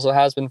 but it also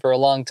has been for a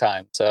long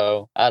time.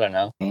 So I don't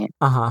know.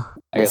 Uh-huh.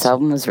 I This guess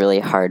album was really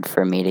hard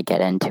for me to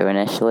get into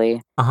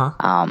initially.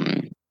 Uh-huh.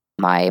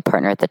 My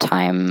partner at the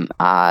time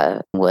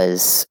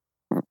was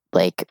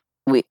like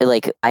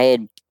I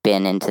had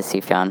been into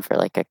Sufjan for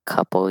like a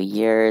couple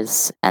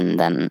years, and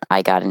then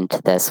I got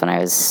into this when I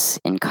was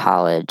in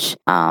college.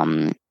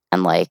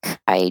 And like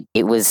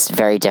it was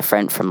very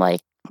different from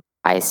like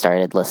I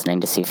started listening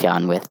to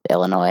Sufjan with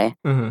Illinois.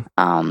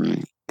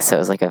 Mm-hmm. So it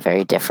was like a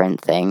very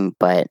different thing,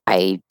 but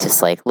I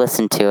just like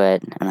listened to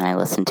it and then I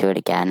listened to it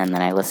again and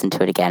then I listened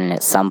to it again. And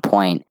at some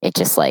point it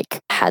just like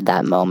had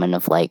that moment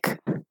of like,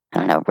 I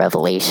don't know,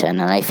 revelation.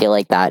 And I feel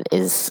like that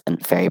is a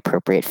very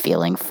appropriate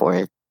feeling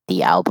for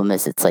the album,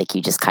 is it's like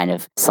you just kind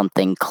of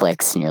something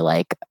clicks and you're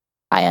like,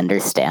 I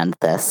understand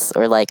this,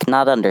 or like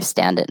not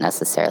understand it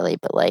necessarily,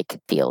 but like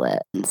feel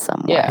it in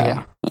some way,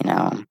 Yeah. you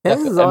know? This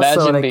is also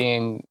imagine like,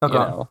 being,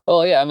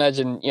 Okay.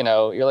 imagine,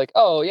 you're like,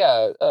 oh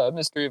yeah,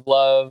 Mystery of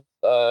Love,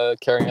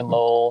 Carrie and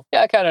Lowell.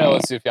 Yeah, I kind of know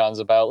what Sufjan's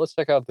about. Let's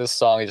check out this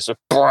song. It's just,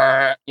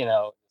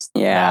 just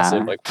Yeah.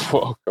 massive, like,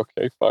 whoa,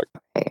 okay, fuck.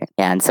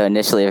 Yeah, and so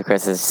initially, of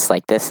course, it's just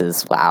like, this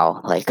is,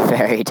 wow, like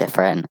very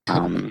different.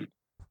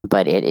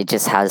 But it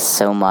just has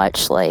so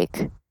much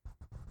like,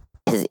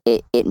 'cause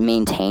it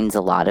maintains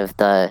a lot of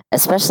the,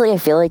 especially I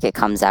feel like it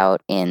comes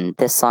out in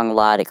this song a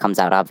lot. It comes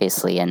out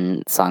obviously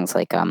in songs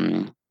like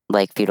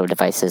Feudal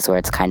Devices, where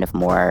it's kind of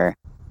more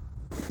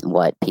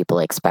what people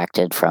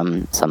expected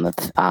from some of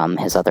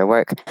his other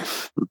work.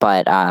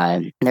 But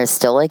there's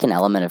still like an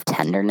element of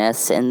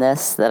tenderness in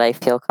this that I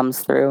feel comes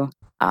through.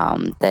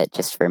 That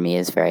just for me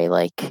is very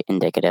like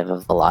indicative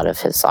of a lot of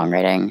his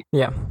songwriting.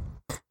 yeah.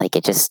 Like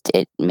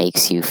it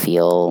makes you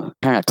feel,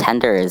 I don't know,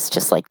 tender is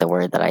just like the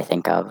word that I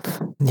think of.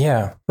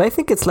 Yeah. But I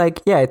think it's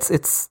like, yeah,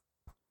 it's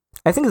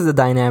I think it's the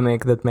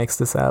dynamic that makes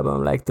this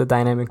album, like the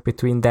dynamic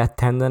between that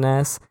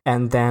tenderness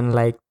and then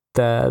like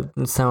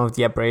some of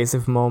the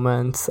abrasive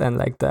moments, and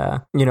like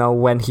the, you know,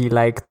 when he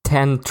like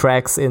 10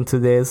 tracks into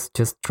this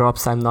just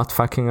drops "I'm Not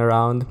Fucking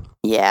Around."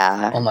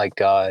 Yeah. Oh my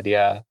god,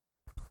 yeah.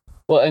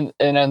 Well,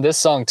 and on this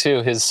song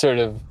too,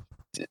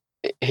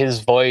 his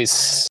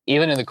voice,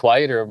 even in the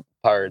quieter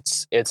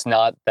parts, it's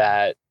not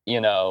that, you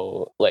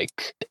know,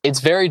 like, it's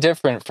very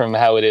different from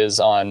how it is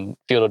on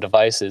Field of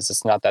Devices.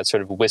 It's not that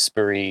sort of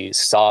whispery,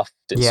 soft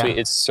and sweet.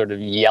 It's sort of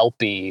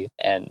yelpy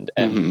and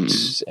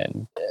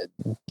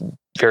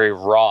very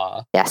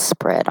raw,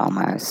 desperate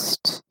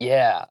almost.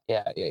 Yeah.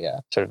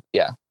 Sort of,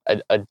 yeah,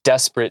 a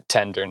desperate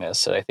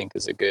tenderness that I think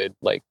is a good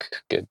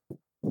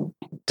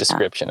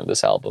description of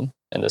this album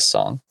and this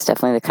song. It's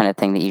definitely the kind of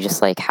thing that you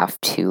just like have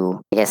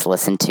to, I guess,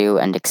 listen to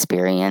and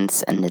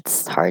experience, and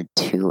it's hard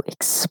to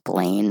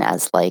explain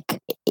as like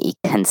a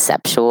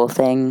conceptual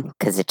thing,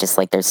 because it just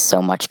like there's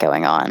so much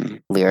going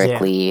on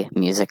lyrically,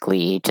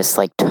 musically, just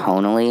like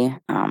tonally,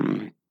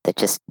 that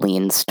just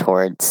leans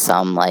towards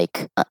some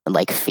like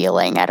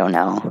feeling. I don't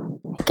know,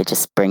 like it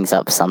just brings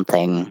up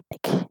something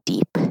like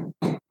deep.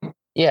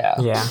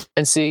 Yeah.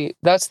 And see,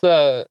 that's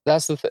the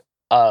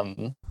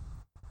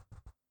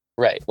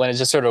right, when it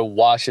just sort of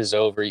washes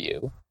over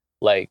you,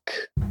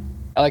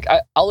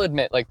 I'll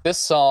admit, like, this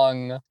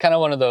song, kind of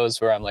one of those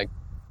where I'm like,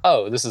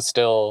 oh, this is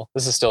still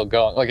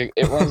going. Like,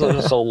 it runs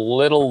just a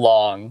little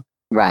long,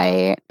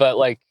 right? But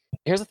like,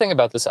 here's the thing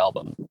about this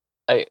album.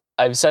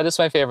 I've said it's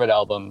my favorite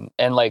album,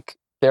 and like,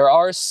 there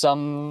are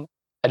some,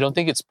 I don't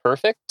think it's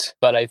perfect,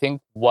 but I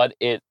think what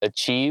it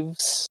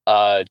achieves,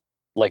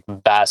 like,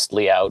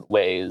 vastly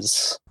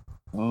outweighs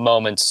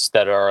moments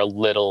that are a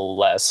little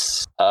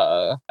less,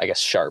 I guess,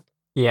 sharp.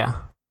 Yeah.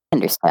 I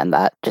understand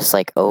that. Just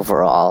like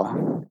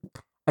overall,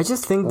 I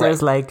just think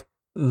there's like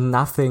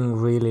nothing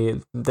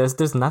really,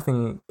 there's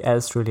nothing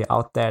else really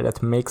out there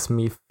that makes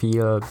me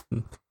feel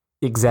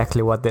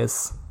exactly what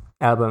this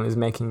album is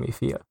making me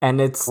feel.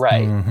 And it's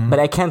but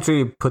I can't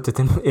really put it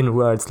in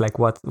words, like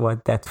what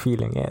that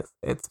feeling is.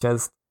 It's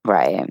just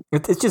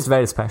it's just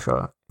very special,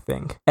 I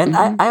think. And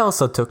I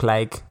also took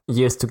like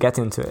years to get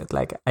into it,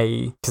 like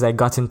because I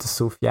got into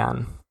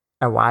Sufjan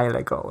a while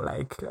ago,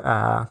 like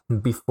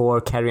before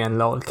Carrie and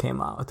Lowell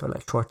came out, or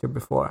like shortly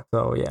before.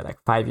 So yeah, like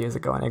 5 years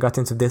ago. And I got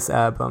into this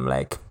album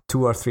like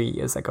 2 or 3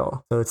 years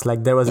ago. So it's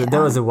like there was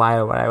a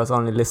while where I was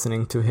only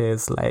listening to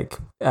his like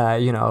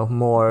you know,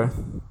 more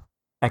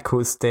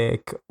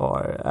acoustic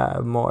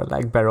or more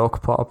like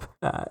baroque pop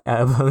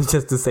albums,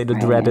 just to say the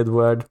dreaded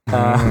word.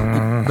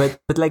 But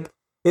like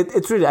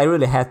it's really, I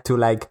really had to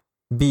like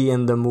be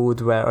in the mood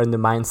where, or in the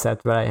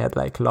mindset where I had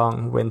like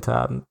long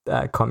winter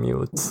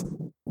commutes,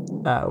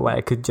 where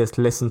I could just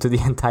listen to the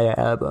entire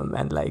album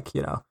and like,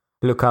 you know,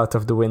 look out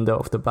of the window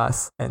of the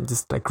bus and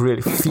just like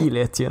really feel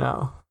it, you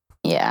know?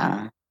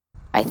 Yeah.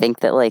 I think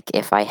that like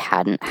if I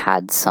hadn't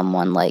had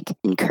someone like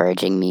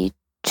encouraging me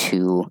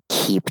to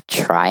keep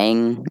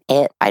trying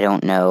it, I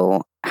don't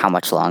know how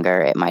much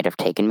longer it might have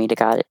taken me to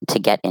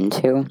get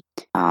into.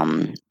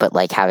 But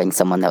like having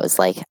someone that was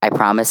like, I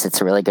promise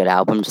it's a really good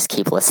album, just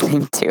keep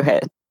listening to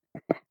it.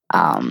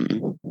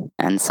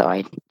 And so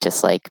I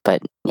just like,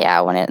 but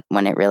yeah, when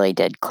it really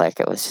did click,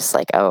 it was just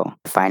like, oh,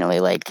 finally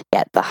like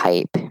get the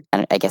hype.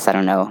 And I guess I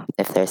don't know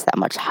if there's that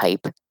much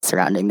hype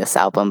surrounding this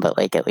album, but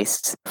like at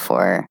least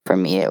for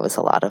me, it was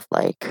a lot of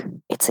like,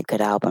 it's a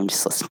good album,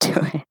 just listen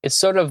to it. It's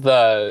sort of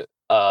the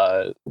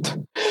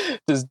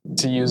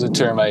to use a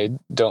term I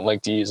don't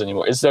like to use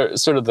anymore, is there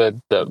sort of the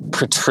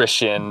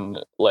patrician,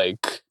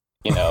 like,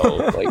 you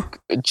know, like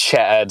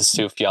Chad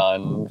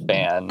Sufjan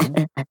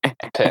fan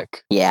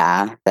pick.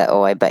 Yeah.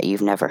 I bet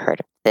you've never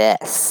heard of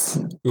this.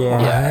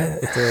 Yeah.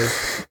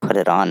 Put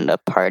it on the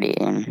party.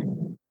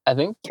 And I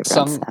think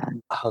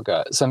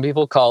some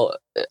people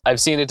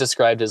I've seen it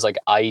described as like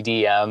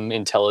IDM,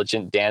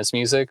 intelligent dance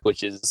music,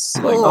 which is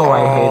like,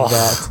 I hate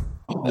that.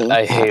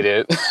 I hate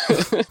it.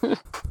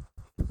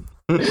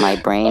 My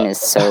brain is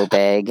so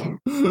big.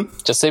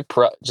 Just say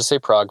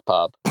prog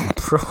pop.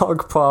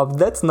 Prog pop.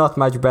 That's not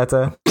much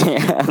better.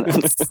 Yeah.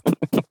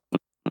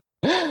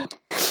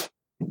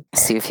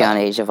 Sufjan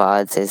Age of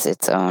Odds is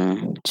its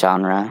own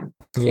genre.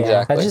 Yeah,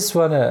 exactly. I just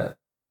want to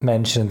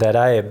mention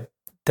that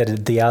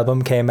the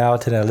album came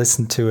out and I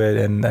listened to it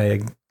and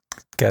I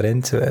got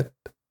into it.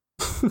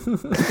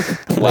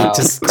 Wow.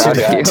 Just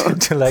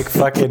to like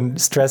fucking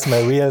stress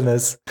my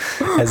realness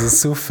as a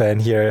Suf fan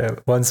here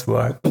once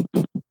more.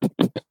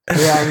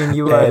 Yeah, I mean,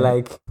 you were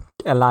like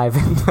alive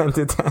in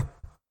 2010,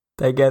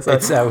 I guess.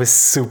 I was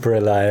super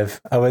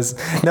alive. And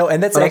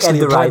that's like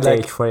actually at the right point,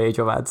 age for Age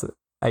of Odds,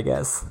 I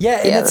guess. Yeah,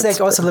 and it's like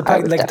also the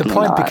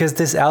point, because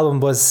this album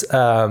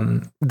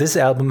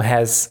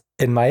has,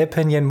 in my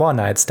opinion, more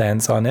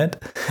nightstands on it,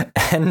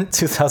 and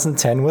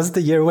 2010 was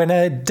the year when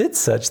I did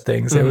such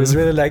things. It was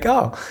really like,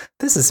 oh,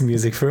 this is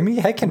music for me.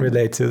 I can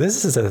relate to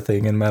this. Is a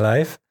thing in my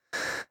life.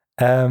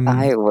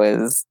 I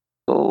was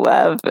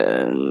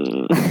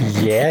 11.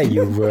 Yeah,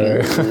 you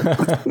were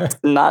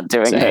not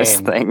doing those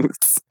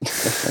things.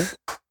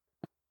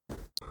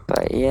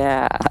 But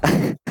yeah.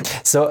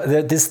 So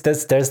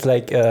there's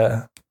like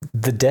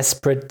the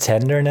desperate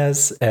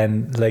tenderness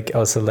and like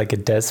also like a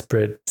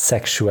desperate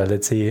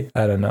sexuality.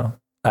 I don't know.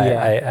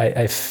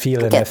 I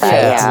feel an Get effect,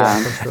 that,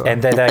 Yeah, for sure.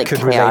 and that I Like could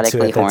relate to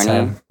chaotically at that horny.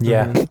 time.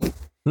 Yeah. Mhm.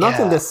 Not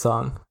in Yeah. this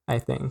song, I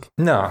think.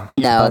 No.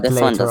 No, But this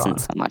one later doesn't on.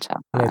 so much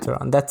have that. Later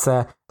on, that's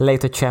a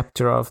later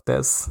chapter of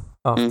this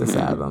Mhm.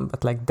 album,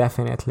 but like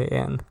definitely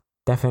an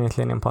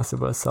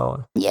Impossible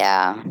Soul.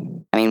 Yeah,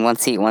 I mean,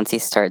 once he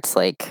starts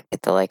like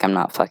with the like I'm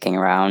not fucking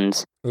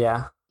around, Yeah,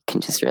 you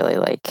can just really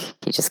like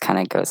he just kind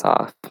of goes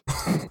off.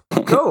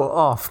 go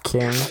off,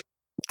 King.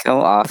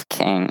 Go off,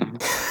 King.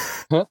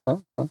 All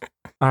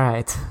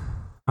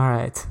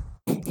right.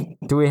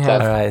 Do we All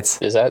have right.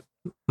 Is that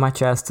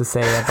much else to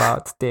say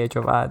about the Age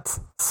of Adz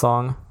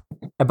song?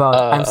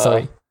 I'm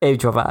sorry,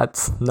 Age of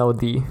Adz, no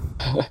D.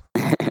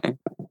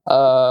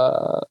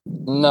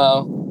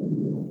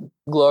 no.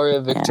 Gloria,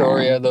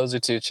 Victoria, those are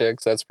two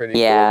chicks. That's pretty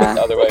Yeah.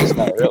 cool. Otherwise,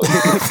 not really.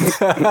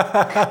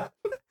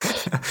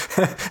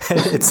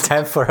 It's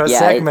time for her Yeah,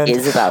 segment. it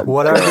is about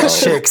What are the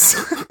girls. chicks?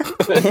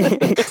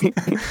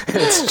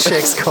 It's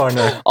Chicks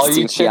Corner. All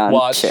you chick Sufjan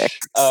watch. chicks.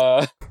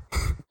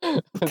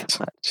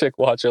 Chick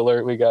watch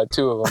alert. We got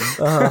two of them.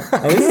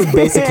 And this is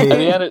basically At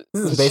the end,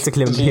 this is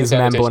basically the his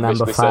Mambo annotation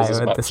number basically 5 says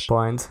as at this much.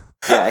 point.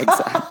 Yeah,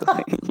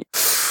 exactly.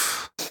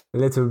 A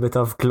little bit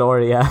of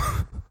Gloria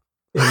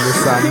in the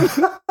sun.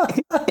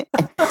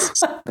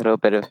 A little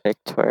bit of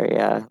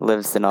Victoria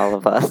lives in all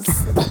of us.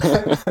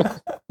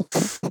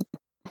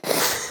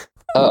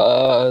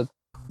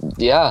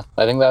 Yeah,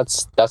 I think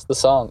that's the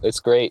song. It's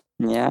great.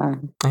 Yeah,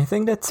 I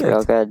think that's it's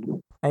real it.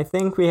 good. I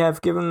think we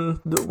have given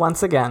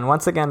once again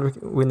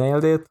we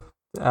nailed it.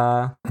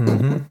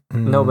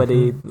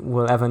 Nobody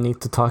will ever need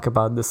to talk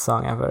about this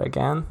song ever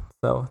again.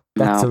 So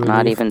that's No, a relief.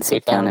 not even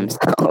Sufjan found-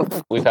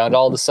 himself. We found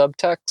all the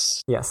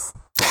subtexts. Yes.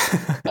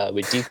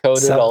 We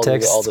decoded all the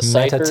Subtext, ciphers.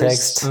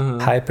 metatext, Mhm.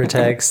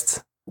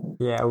 hypertext.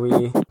 Yeah,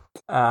 we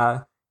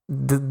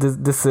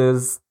this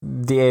is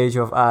the Age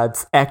of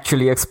Adz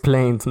actually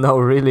explained. No,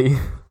 really.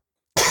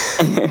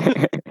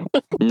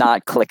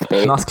 Not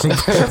clickbait. Not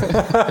clickbait.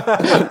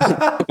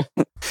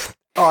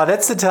 Oh,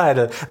 that's the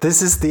title.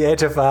 This is the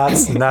Age of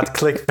Arts, not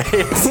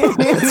clickbait.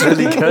 It's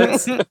really good.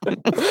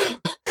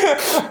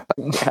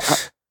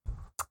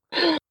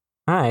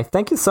 All right.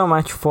 Thank you so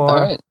much for All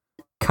right.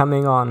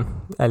 coming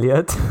on,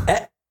 Elliot.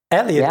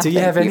 Elliot, Yeah, do you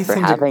have thank you for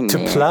anything having to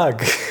me.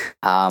 plug?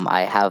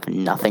 I have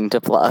nothing to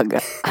plug.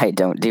 I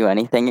don't do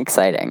anything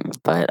exciting,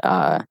 but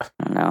I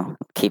don't know.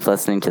 Keep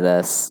listening to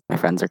this. My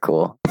friends are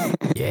cool.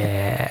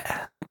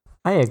 Yeah,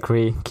 I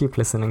agree. Keep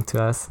listening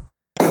to us.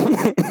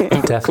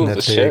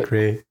 definitely shit.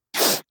 agree.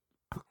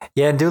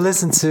 Yeah, and do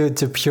listen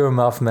to Pure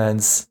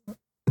Mothman's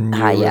new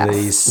Yes.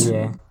 release.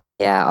 Yeah.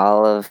 Yeah,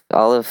 all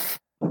of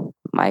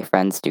my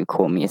friends do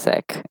cool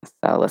music,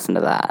 so listen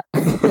to that.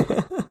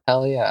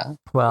 Hell yeah.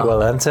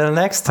 Well, until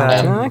next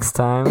until time. next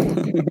time.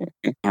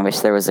 I wish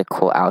there was a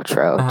cool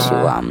outro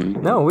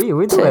to No, we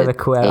do to have a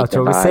cool Age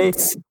outro. of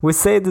Adz. We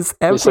say this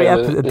every say it-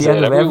 at we the say end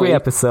it of every every week.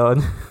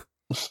 episode.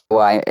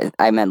 Well,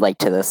 I meant like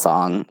to the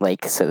song,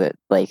 like so that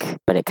like,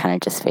 but it kind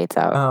of just fades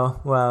out. Oh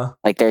well,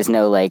 Like there's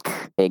no like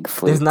big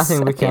flutes. there's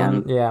nothing we at the can.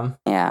 end. Yeah.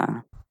 Yeah.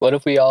 What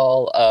if we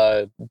all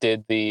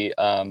did the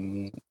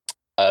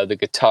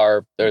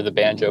guitar or the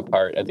banjo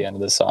part at the end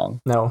of the song?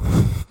 No.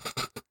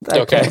 I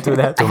Okay. can't do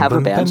that. I have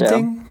a Dum, dum, banjo.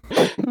 ding.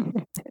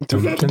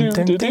 Dum, dum,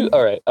 dum, ding.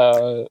 All right.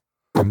 Dum,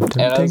 dum,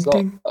 And ding, as,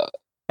 ding.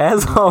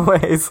 As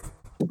always.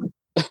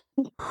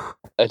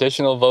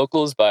 additional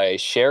vocals by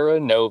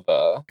Shara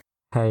Nova.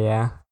 Hey, yeah.